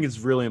 So I think it's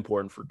really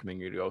important for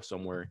Kuminga to go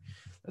somewhere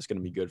that's going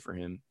to be good for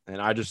him.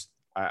 And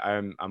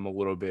I'm a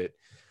little bit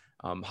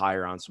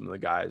higher on some of the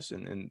guys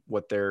and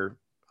what their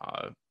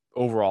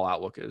overall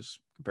outlook is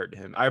compared to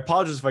him. I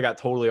apologize if I got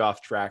totally off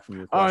track from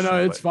your question. Oh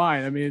no, it's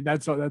fine. I mean,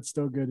 that's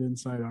still good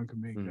insight on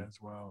Kuminga as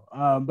well.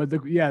 But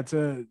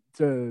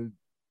to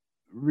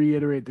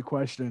reiterate the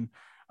question.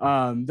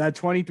 That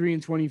 23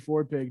 and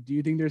 24 pick, do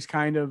you think there's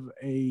kind of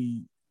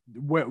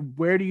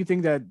where do you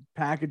think that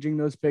packaging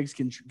those picks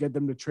can get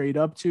them to trade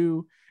up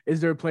to?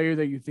 Is there a player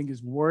that you think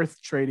is worth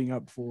trading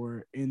up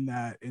for in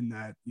that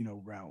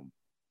realm?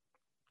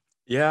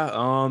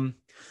 Yeah.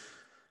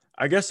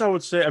 I guess I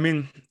would say, I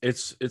mean,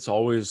 it's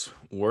always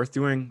worth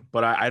doing,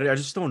 but I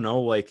just don't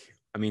know. Like,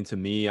 I mean, to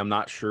me, I'm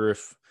not sure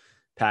if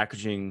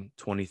packaging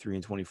 23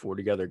 and 24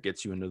 together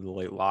gets you into the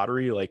late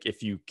lottery. Like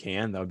if you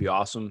can, that would be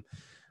awesome.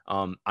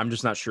 I'm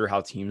just not sure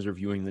how teams are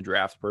viewing the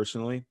draft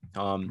personally.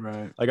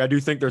 Right. Like I do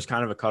think there's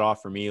kind of a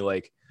cutoff for me,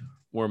 like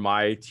where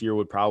my tier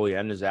would probably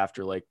end is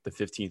after like the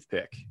 15th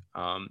pick.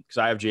 Cause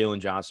I have Jalen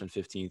Johnson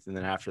 15th. And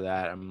then after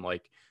that, I'm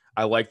like,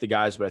 I like the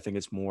guys, but I think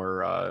it's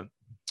more,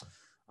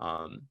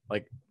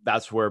 like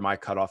that's where my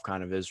cutoff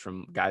kind of is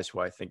from guys who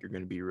I think are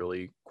going to be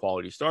really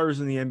quality starters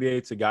in the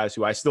NBA to guys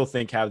who I still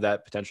think have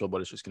that potential,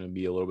 but it's just going to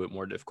be a little bit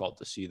more difficult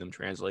to see them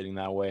translating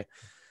that way.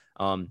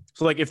 So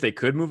like if they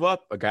could move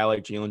up, a guy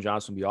like Jalen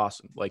Johnson would be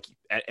awesome. Like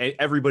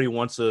everybody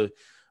wants a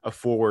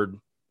forward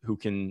who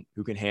can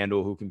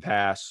handle, who can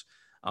pass.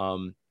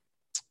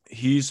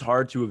 He's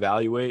hard to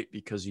evaluate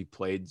because he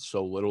played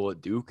so little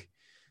at Duke.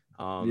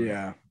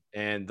 Yeah.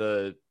 And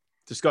the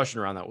discussion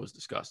around that was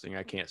disgusting.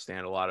 I can't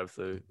stand a lot of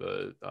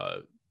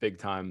the big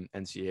time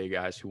NCAA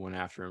guys who went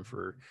after him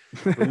for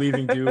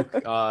leaving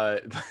Duke.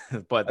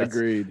 But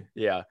agreed.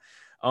 Yeah.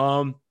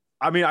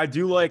 I mean, I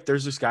do like,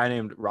 there's this guy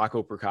named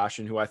Rocco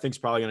Percussion who I think is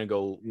probably going to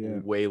go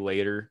way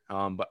later.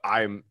 But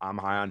I'm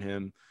high on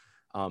him.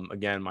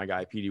 Again, my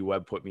guy PD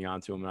Webb put me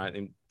onto him,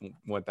 and I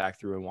went back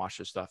through and watched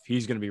his stuff.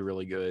 He's going to be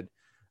really good.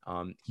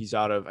 He's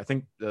out of, I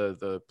think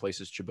the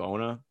place is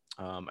Chibona.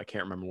 I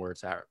can't remember where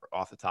it's at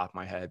off the top of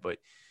my head, but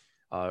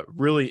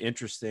really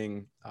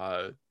interesting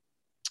 6'8",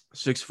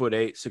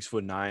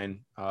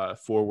 6'9"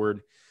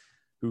 forward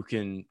who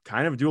can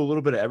kind of do a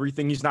little bit of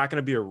everything. He's not going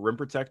to be a rim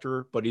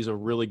protector, but he's a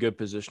really good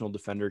positional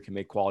defender, can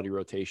make quality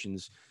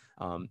rotations,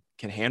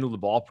 can handle the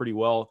ball pretty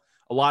well.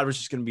 A lot of it's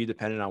just going to be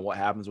dependent on what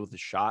happens with the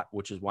shot,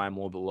 which is why I'm a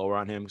little bit lower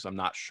on him because I'm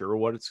not sure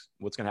what's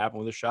going to happen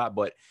with the shot,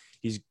 but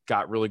he's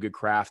got really good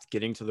craft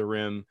getting to the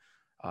rim,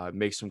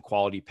 make some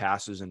quality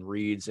passes and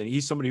reads. And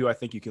he's somebody who I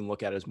think you can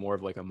look at as more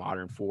of like a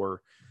modern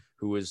four,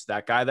 who is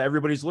that guy that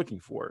everybody's looking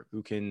for,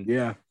 who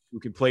can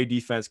play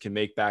defense, can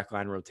make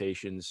backline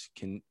rotations,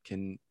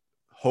 can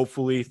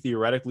hopefully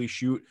theoretically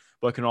shoot,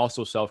 but can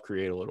also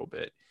self-create a little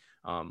bit.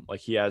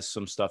 Like he has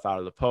some stuff out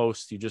of the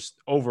post. He just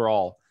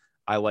overall,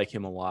 I like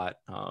him a lot.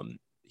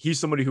 He's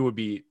somebody who would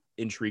be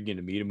intriguing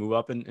to me to move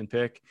up and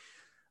pick.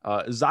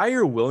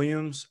 Zaire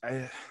Williams,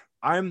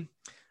 I'm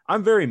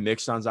very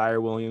mixed on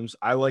Zaire Williams.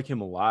 I like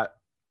him a lot.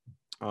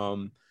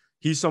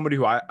 He's somebody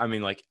who I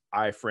mean, like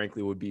I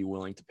frankly would be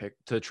willing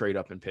to trade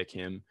up and pick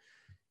him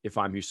if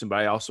I'm Houston, but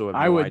I also have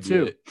no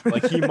idea. Too.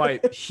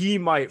 Like he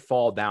might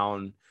fall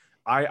down.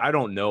 I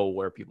don't know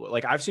where people,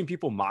 like I've seen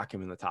people mock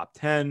him in the top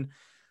 10.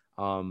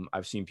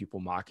 I've seen people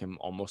mock him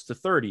almost to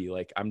 30.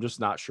 Like, I'm just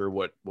not sure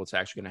what's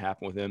actually going to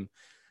happen with him.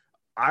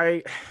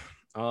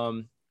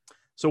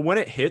 So when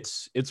it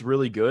hits, it's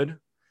really good.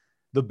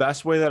 The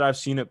best way that I've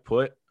seen it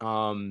put,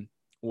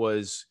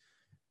 was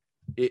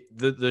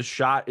the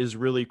shot is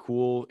really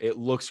cool. It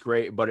looks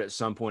great, but at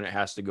some point it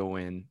has to go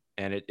in,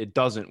 and it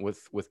doesn't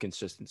with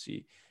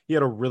consistency. He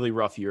had a really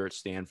rough year at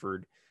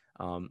Stanford.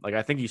 Like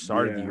I think he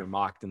started the year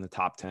mocked in the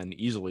top 10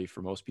 easily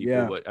for most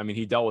people, but I mean,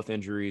 he dealt with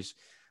injuries.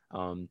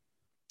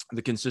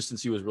 The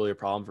consistency was really a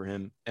problem for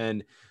him.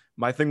 And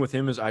my thing with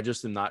him is I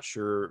just am not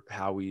sure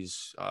how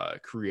he's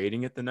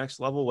creating at the next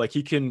level. Like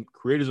he can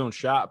create his own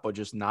shot, but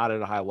just not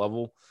at a high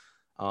level.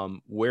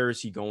 Where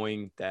is he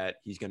going that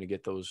he's going to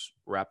get those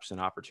reps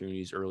and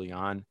opportunities early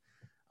on?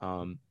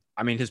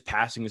 I mean, his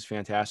passing is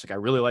fantastic. I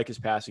really like his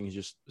passing. He's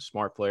just a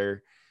smart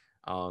player.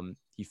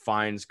 He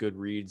finds good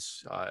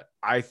reads.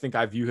 I think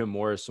I view him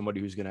more as somebody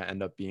who's going to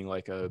end up being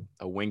like a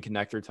wing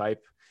connector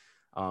type,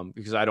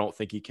 because I don't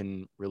think he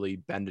can really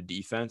bend a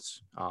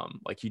defense.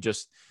 Like he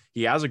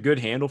has a good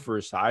handle for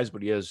his size,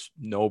 but he has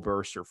no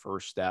burst or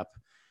first step.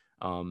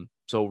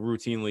 So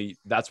routinely,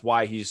 that's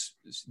why he's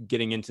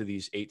getting into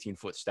these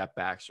 18-foot step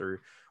backs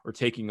or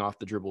taking off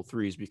the dribble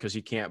threes, because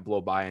he can't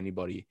blow by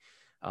anybody.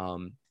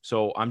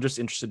 So I'm just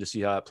interested to see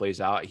how that plays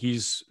out.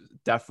 He's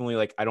definitely,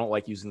 like, I don't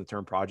like using the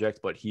term project,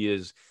 but he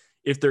is,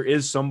 if there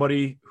is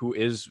somebody who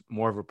is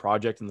more of a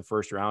project in the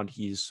first round,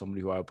 he's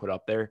somebody who I would put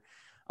up there.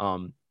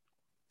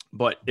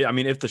 But I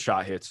mean, if the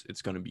shot hits,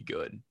 it's going to be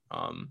good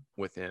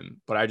with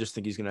him. But I just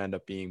think he's going to end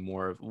up being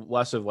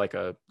less of like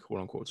a quote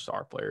unquote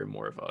star player,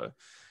 more of an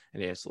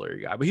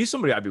ancillary guy. But he's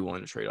somebody I'd be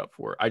willing to trade up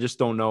for. I just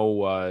don't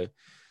know,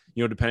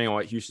 depending on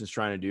what Houston's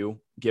trying to do,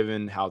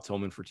 given how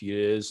Tillman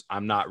Fertitta is,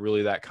 I'm not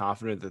really that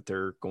confident that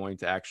they're going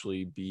to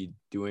actually be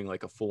doing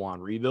like a full on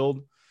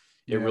rebuild.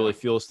 It really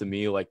feels to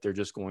me like they're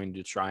just going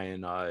to try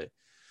and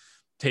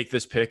take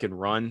this pick and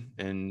run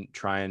and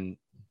try and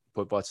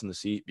put butts in the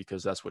seat,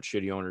 because that's what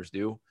shitty owners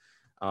do.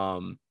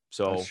 So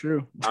that's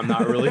true. I'm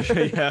not really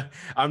sure.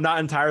 I'm not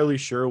entirely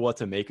sure what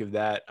to make of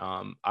that.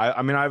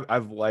 I mean,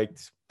 I've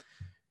liked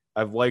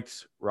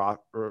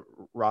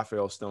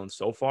Rafael Stone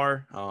so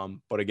far.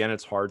 But again,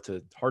 it's hard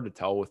to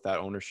tell with that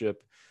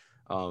ownership.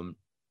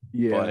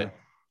 But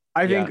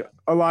I think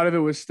a lot of it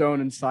was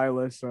Stone and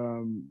Silas.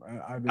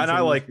 I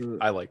like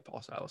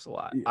Paul Silas a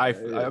lot.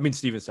 I mean,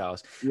 Steven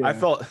Silas. Yeah. I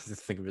felt,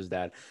 think of his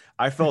dad.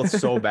 I felt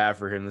so bad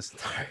for him this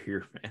entire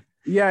year, man.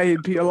 Yeah,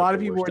 a lot of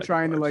people were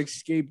trying to like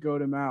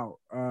scapegoat him out.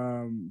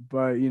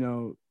 But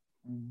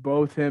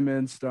both him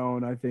and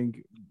Stone, I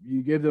think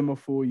you give them a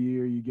full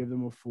year, you give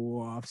them a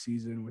full off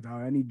season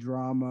without any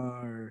drama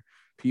or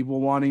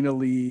people wanting to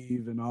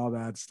leave and all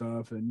that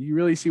stuff, and you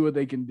really see what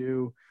they can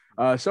do.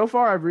 So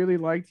far, I've really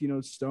liked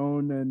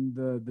Stone and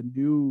the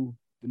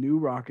new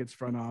Rockets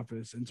front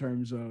office in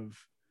terms of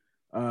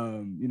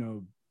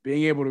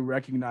being able to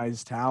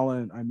recognize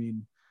talent. I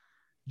mean,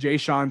 Jay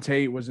Sean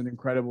Tate was an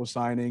incredible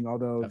signing,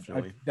 although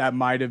that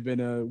might have been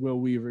a Will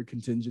Weaver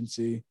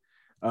contingency.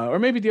 Or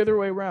maybe the other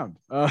way around.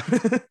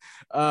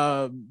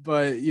 But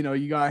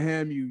you got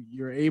him.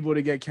 You're able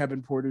to get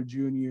Kevin Porter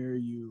Jr.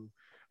 You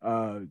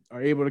are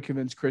able to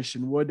convince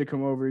Christian Wood to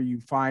come over.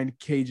 You find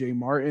KJ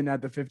Martin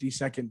at the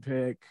 52nd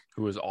pick,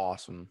 who's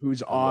awesome.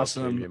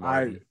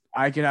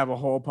 I could have a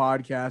whole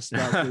podcast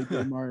about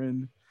KJ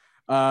Martin.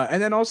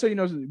 And then also,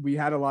 we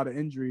had a lot of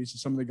injuries to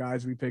some of the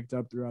guys we picked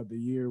up throughout the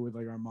year with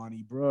like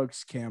Armani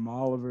Brooks, Cam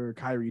Oliver,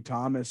 Kyrie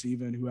Thomas,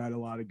 even, who had a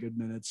lot of good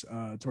minutes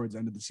towards the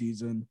end of the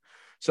season.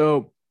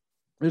 So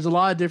there's a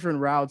lot of different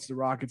routes the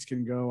Rockets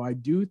can go. I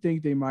do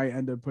think they might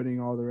end up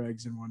putting all their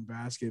eggs in one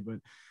basket, but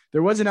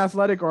there was an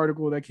Athletic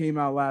article that came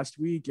out last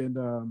week,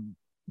 and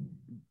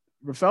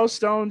Rafael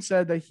Stone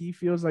said that he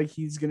feels like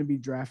he's going to be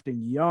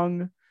drafting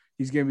young.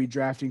 He's going to be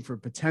drafting for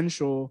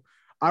potential.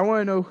 I want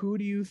to know, who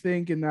do you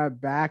think in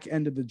that back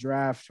end of the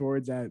draft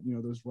towards that,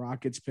 those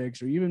Rockets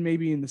picks, or even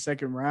maybe in the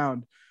second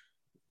round,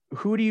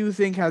 who do you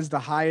think has the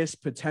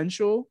highest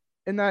potential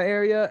in that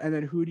area? And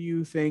then who do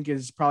you think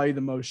is probably the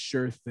most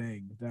sure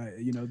thing that,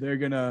 they're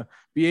going to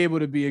be able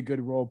to be a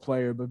good role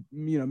player, but,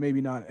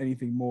 maybe not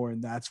anything more.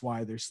 And that's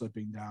why they're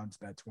slipping down to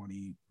that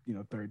 3rd,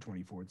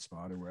 24th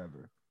spot or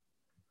wherever.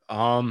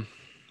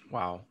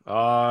 Wow.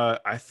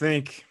 I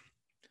think,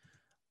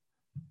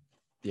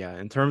 yeah,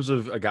 in terms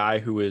of a guy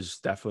who is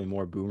definitely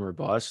more boom or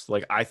bust,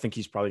 like, I think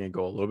he's probably going to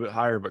go a little bit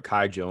higher, but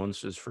Kai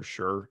Jones is for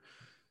sure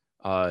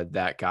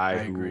that guy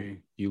who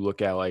you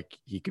look at, like,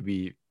 he could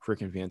be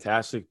freaking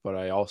fantastic, but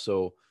I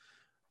also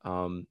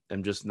am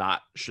just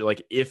not sure.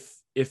 Like,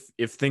 if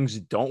things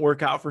don't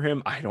work out for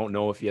him, I don't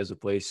know if he has a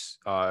place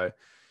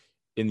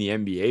in the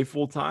NBA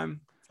full time.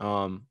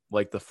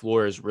 Like, the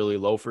floor is really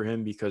low for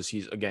him because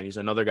he's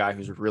another guy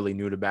who's really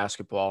new to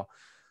basketball.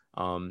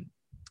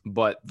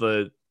 But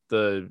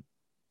the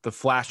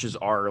flashes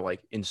are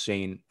like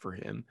insane for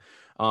him.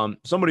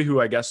 Somebody who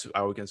I guess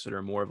I would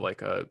consider more of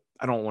like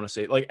I don't want to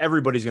say, like,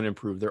 everybody's going to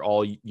improve. They're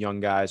all young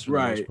guys for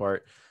the most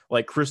part.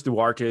 Like, Chris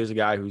Duarte is a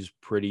guy who's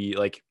pretty,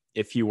 like,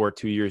 if he were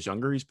 2 years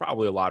younger, he's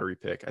probably a lottery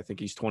pick. I think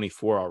he's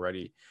 24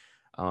 already.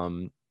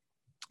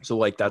 So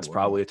like, that's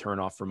probably a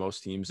turnoff for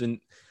most teams. And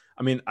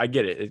I mean, I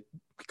get it. It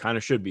kind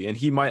of should be. And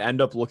he might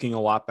end up looking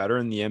a lot better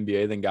in the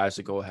NBA than guys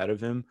that go ahead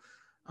of him.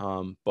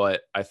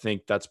 But I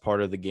think that's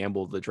part of the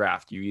gamble of the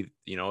draft.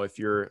 If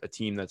you're a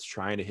team that's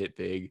trying to hit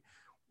big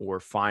or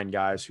find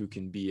guys who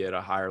can be at a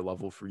higher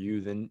level for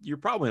you, then you're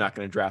probably not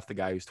going to draft the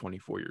guy who's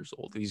 24 years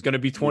old. He's going to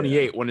be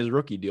 28 when his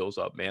rookie deal's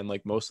up, man.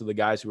 Like, most of the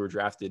guys who were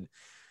drafted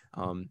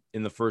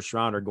in the first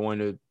round are going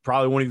to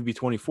probably won't even be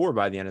 24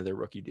 by the end of their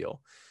rookie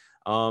deal.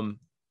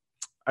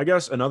 I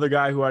guess another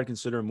guy who I'd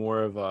consider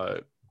more of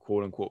a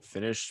quote unquote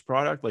finished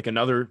product, like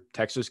another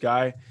Texas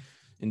guy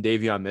in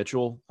Davion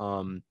Mitchell,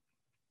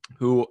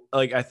 who,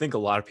 like, I think a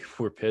lot of people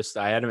were pissed.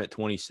 I had him at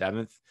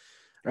 27th.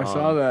 I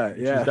saw that.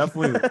 Yeah. Which is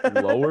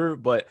definitely lower,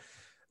 but,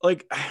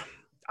 like,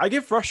 I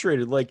get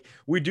frustrated. Like,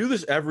 we do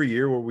this every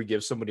year where we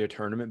give somebody a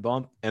tournament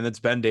bump, and it's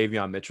been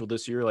Davion Mitchell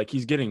this year. Like,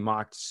 he's getting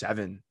mocked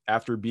 7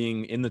 after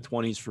being in the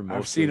 20s for most.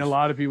 I've seen a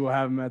lot of people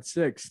have him at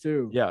 6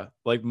 too. Yeah.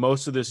 Like,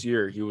 most of this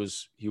year he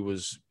was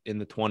in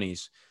the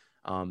 20s.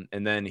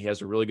 And then he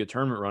has a really good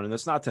tournament run, and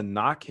that's not to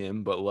knock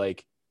him, but,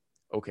 like,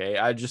 okay,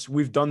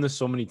 we've done this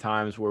so many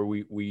times where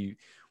we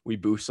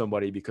boost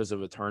somebody because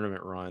of a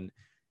tournament run,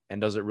 and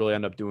does it really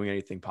end up doing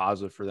anything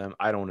positive for them?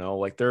 I don't know.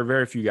 Like, there are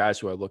very few guys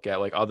who I look at,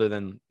 like, other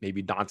than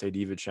maybe Dante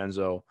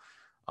DiVincenzo.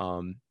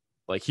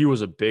 Like, he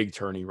was a big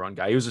tourney run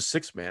guy. He was a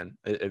 6th man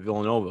at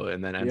Villanova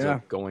and then ends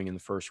up going in the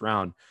first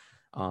round.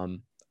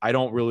 I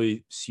don't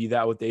really see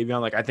that with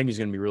Davion. Like, I think he's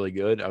going to be really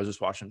good. I was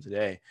just watching him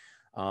today.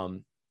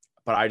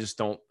 But I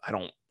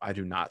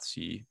do not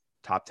see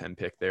top 10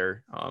 pick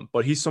there.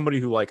 But he's somebody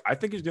who, like, I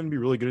think is going to be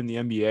really good in the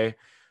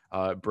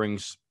NBA.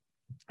 Brings,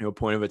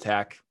 point of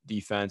attack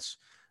defense,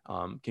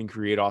 can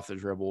create off the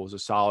dribble, is a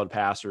solid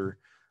passer.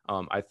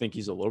 I think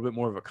he's a little bit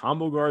more of a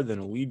combo guard than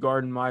a lead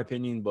guard, in my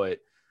opinion, but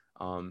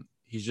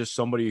he's just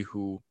somebody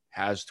who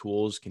has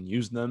tools, can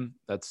use them.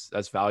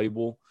 That's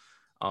valuable.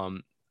 I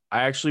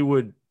actually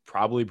would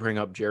probably bring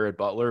up Jared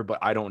Butler, but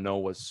I don't know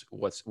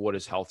what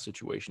his health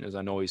situation is.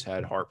 I know he's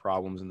had heart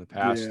problems in the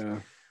past. Yeah.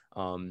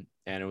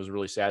 And it was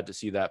really sad to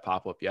see that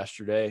pop up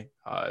yesterday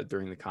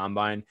during the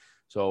combine.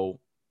 So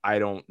I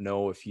don't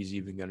know if he's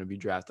even going to be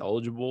draft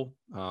eligible.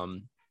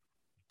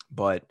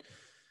 But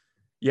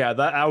yeah,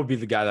 that would be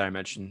the guy that I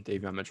mentioned,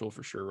 Davion Mitchell,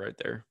 for sure, right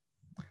there.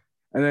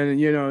 And then,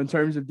 in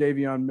terms of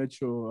Davion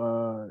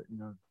Mitchell,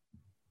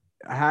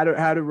 I had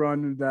a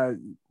run that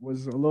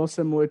was a little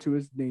similar to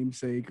his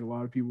namesake. A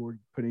lot of people were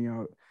putting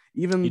out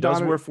even he does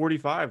Donovan, wear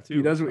 45 too.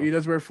 he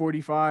does wear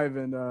 45,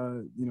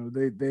 and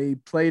they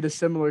played a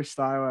similar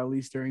style, at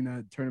least during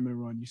that tournament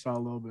run. You saw a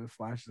little bit of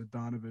flashes of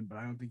Donovan, but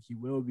I don't think he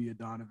will be a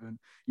Donovan.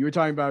 You were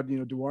talking about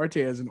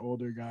Duarte as an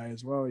older guy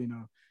as well.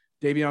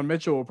 Davion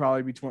Mitchell will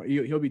probably be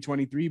 20. He'll be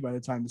 23 by the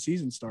time the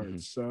season starts. Mm-hmm.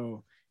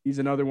 So he's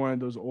another one of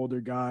those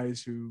older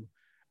guys who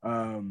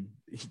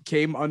he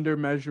came under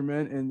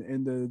measurement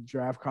in the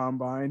draft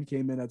combine,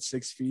 came in at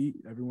 6 feet.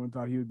 Everyone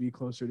thought he would be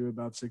closer to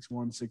about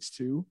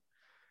 6'1",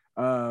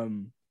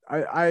 6'2".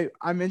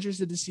 I'm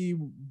interested to see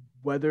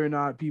whether or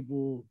not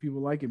people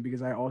like him,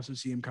 because I also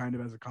see him kind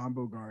of as a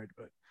combo guard,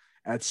 but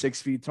at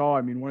 6 feet tall.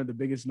 I mean, one of the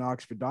biggest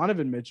knocks for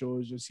Donovan Mitchell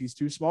is just he's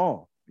too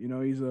small.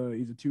 He's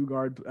a 2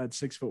 guard at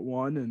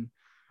 6'1", and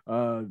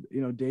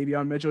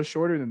Davion Mitchell is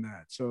shorter than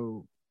that.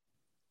 So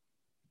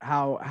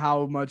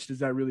how much does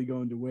that really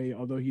go into weight?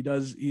 Although he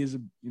is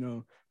a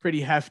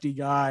pretty hefty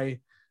guy,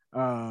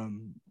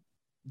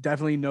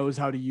 definitely knows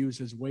how to use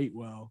his weight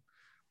well.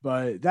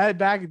 But that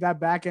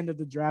back end of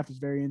the draft is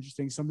very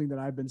interesting. Something that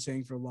I've been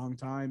saying for a long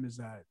time is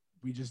that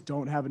we just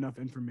don't have enough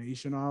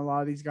information on a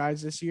lot of these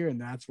guys this year, and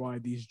that's why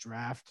these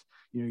draft,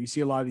 you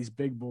see a lot of these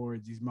big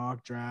boards, these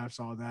mock drafts,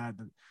 all that.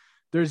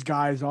 There's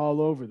guys all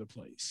over the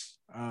place.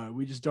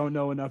 We just don't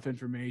know enough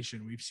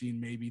information. We've seen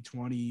maybe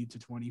 20 to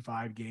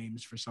 25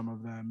 games for some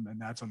of them, and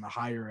that's on the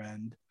higher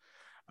end.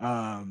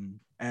 And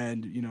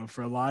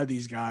for a lot of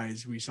these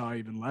guys, we saw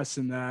even less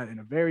than that in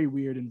a very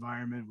weird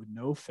environment with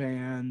no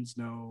fans,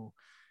 no,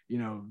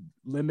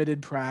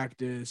 limited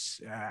practice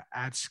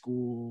at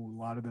school. A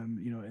lot of them,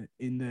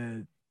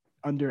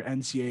 under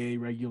NCAA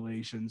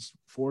regulations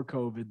for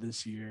COVID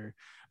this year.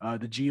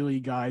 The G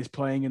League guys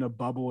playing in a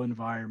bubble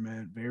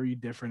environment, very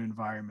different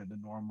environment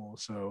than normal.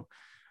 So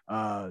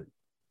I've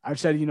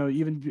said,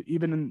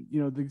 even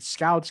the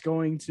scouts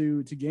going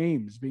to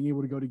games, being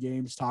able to go to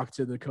games, talk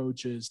to the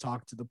coaches,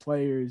 talk to the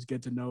players,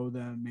 get to know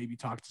them, maybe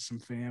talk to some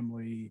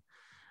family.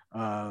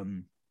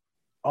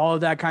 All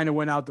of that kind of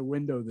went out the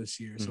window this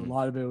year. So a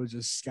lot of it was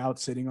just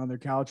scouts sitting on their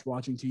couch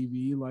watching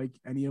TV like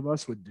any of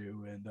us would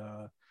do.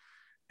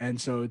 And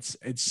so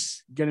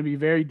it's going to be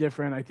very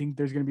different. I think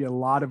there's going to be a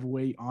lot of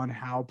weight on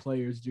how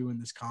players do in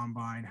this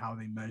combine, how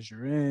they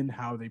measure in,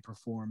 how they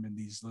perform in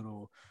these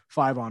little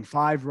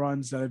 5-on-5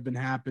 runs that have been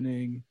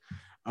happening.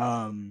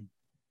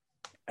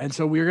 And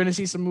so we're going to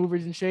see some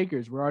movers and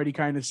shakers. We're already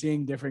kind of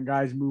seeing different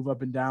guys move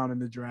up and down in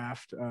the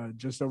draft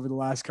just over the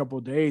last couple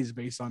of days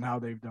based on how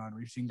they've done.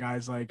 We've seen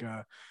guys like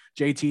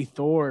JT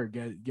Thor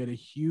get a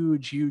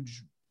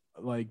huge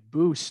like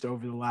boost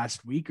over the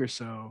last week or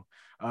so.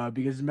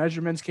 Because his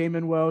measurements came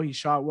in well. He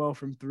shot well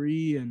from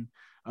 3,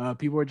 and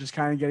people are just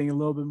kind of getting a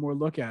little bit more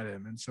look at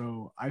him. And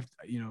so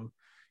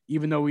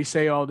even though we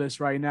say all this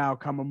right now,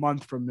 come a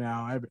month from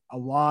now, a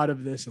lot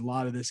of this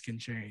can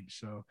change.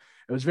 So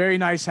it was very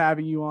nice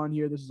having you on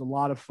here. This is a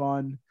lot of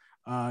fun.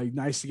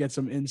 Nice to get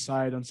some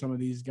insight on some of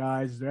these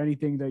guys. Is there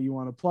anything that you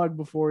want to plug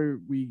before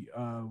we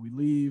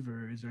leave,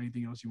 or is there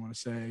anything else you want to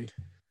say?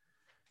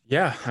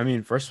 Yeah, I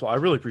mean, first of all, I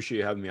really appreciate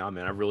you having me on,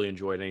 man. I really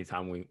enjoyed any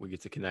time we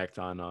get to connect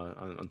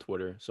on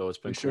Twitter. So it's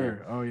been cool.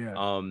 Sure. Oh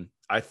yeah.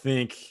 I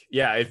think,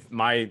 if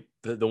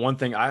the one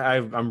thing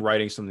I'm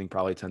writing something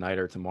probably tonight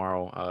or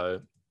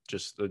tomorrow,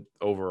 just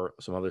over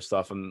some other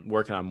stuff. I'm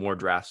working on more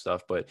draft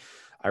stuff, but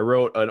I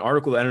wrote an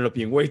article that ended up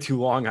being way too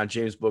long on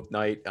James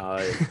Bouknight.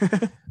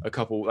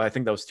 I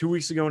think that was 2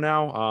 weeks ago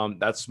now.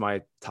 That's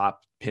my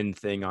top pinned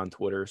thing on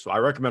Twitter. So I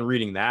recommend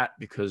reading that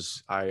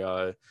because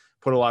I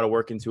put a lot of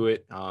work into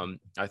it.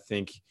 I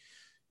think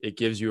it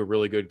gives you a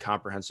really good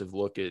comprehensive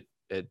look at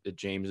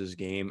James's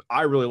game.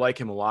 I really like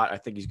him a lot. I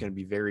think he's going to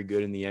be very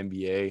good in the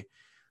NBA.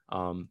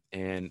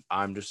 And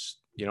I'm just,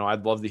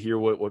 I'd love to hear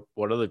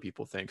what other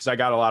people think, because I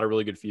got a lot of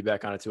really good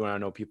feedback on it too. And I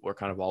know people are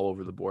kind of all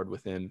over the board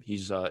with him.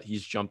 He's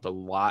jumped a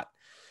lot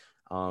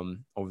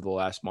over the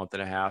last month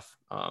and a half.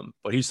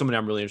 But he's somebody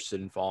I'm really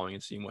interested in following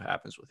and seeing what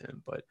happens with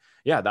him. But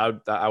yeah,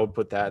 I would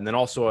put that. And then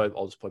also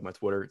I'll just plug my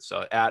Twitter. It's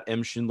at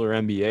M Schindler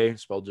NBA,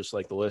 spelled just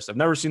like the list. I've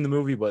never seen the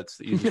movie, but it's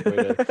the easiest way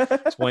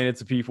to explain it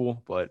to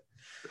people. But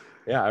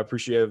yeah, I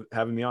appreciate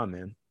having me on,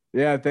 man.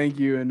 Yeah, thank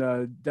you.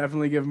 And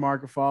definitely give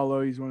Mark a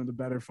follow. He's one of the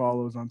better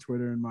follows on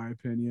Twitter, in my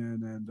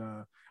opinion. And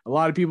a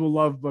lot of people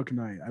love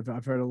Bouknight.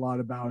 I've heard a lot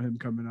about him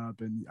coming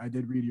up, and I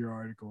did read your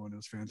article, and it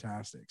was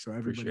fantastic. So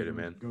everybody, appreciate it,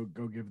 man.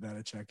 Go give that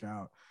a check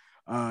out.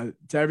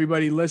 To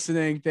everybody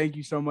listening, thank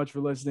you so much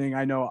for listening.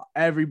 I know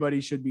everybody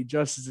should be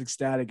just as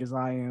ecstatic as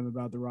I am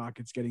about the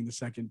Rockets getting the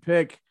second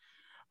pick.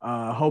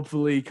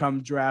 Hopefully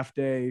come draft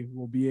day,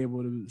 we'll be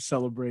able to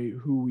celebrate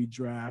who we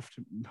draft.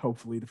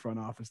 Hopefully the front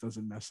office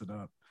doesn't mess it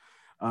up.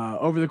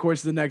 Over the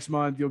course of the next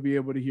month, you'll be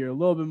able to hear a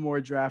little bit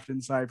more draft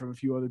insight from a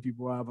few other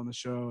people I have on the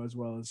show, as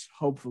well as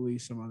hopefully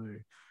some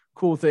other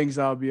cool things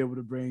I'll be able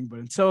to bring. But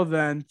until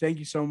then, thank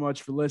you so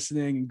much for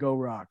listening, and go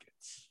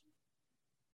Rockets.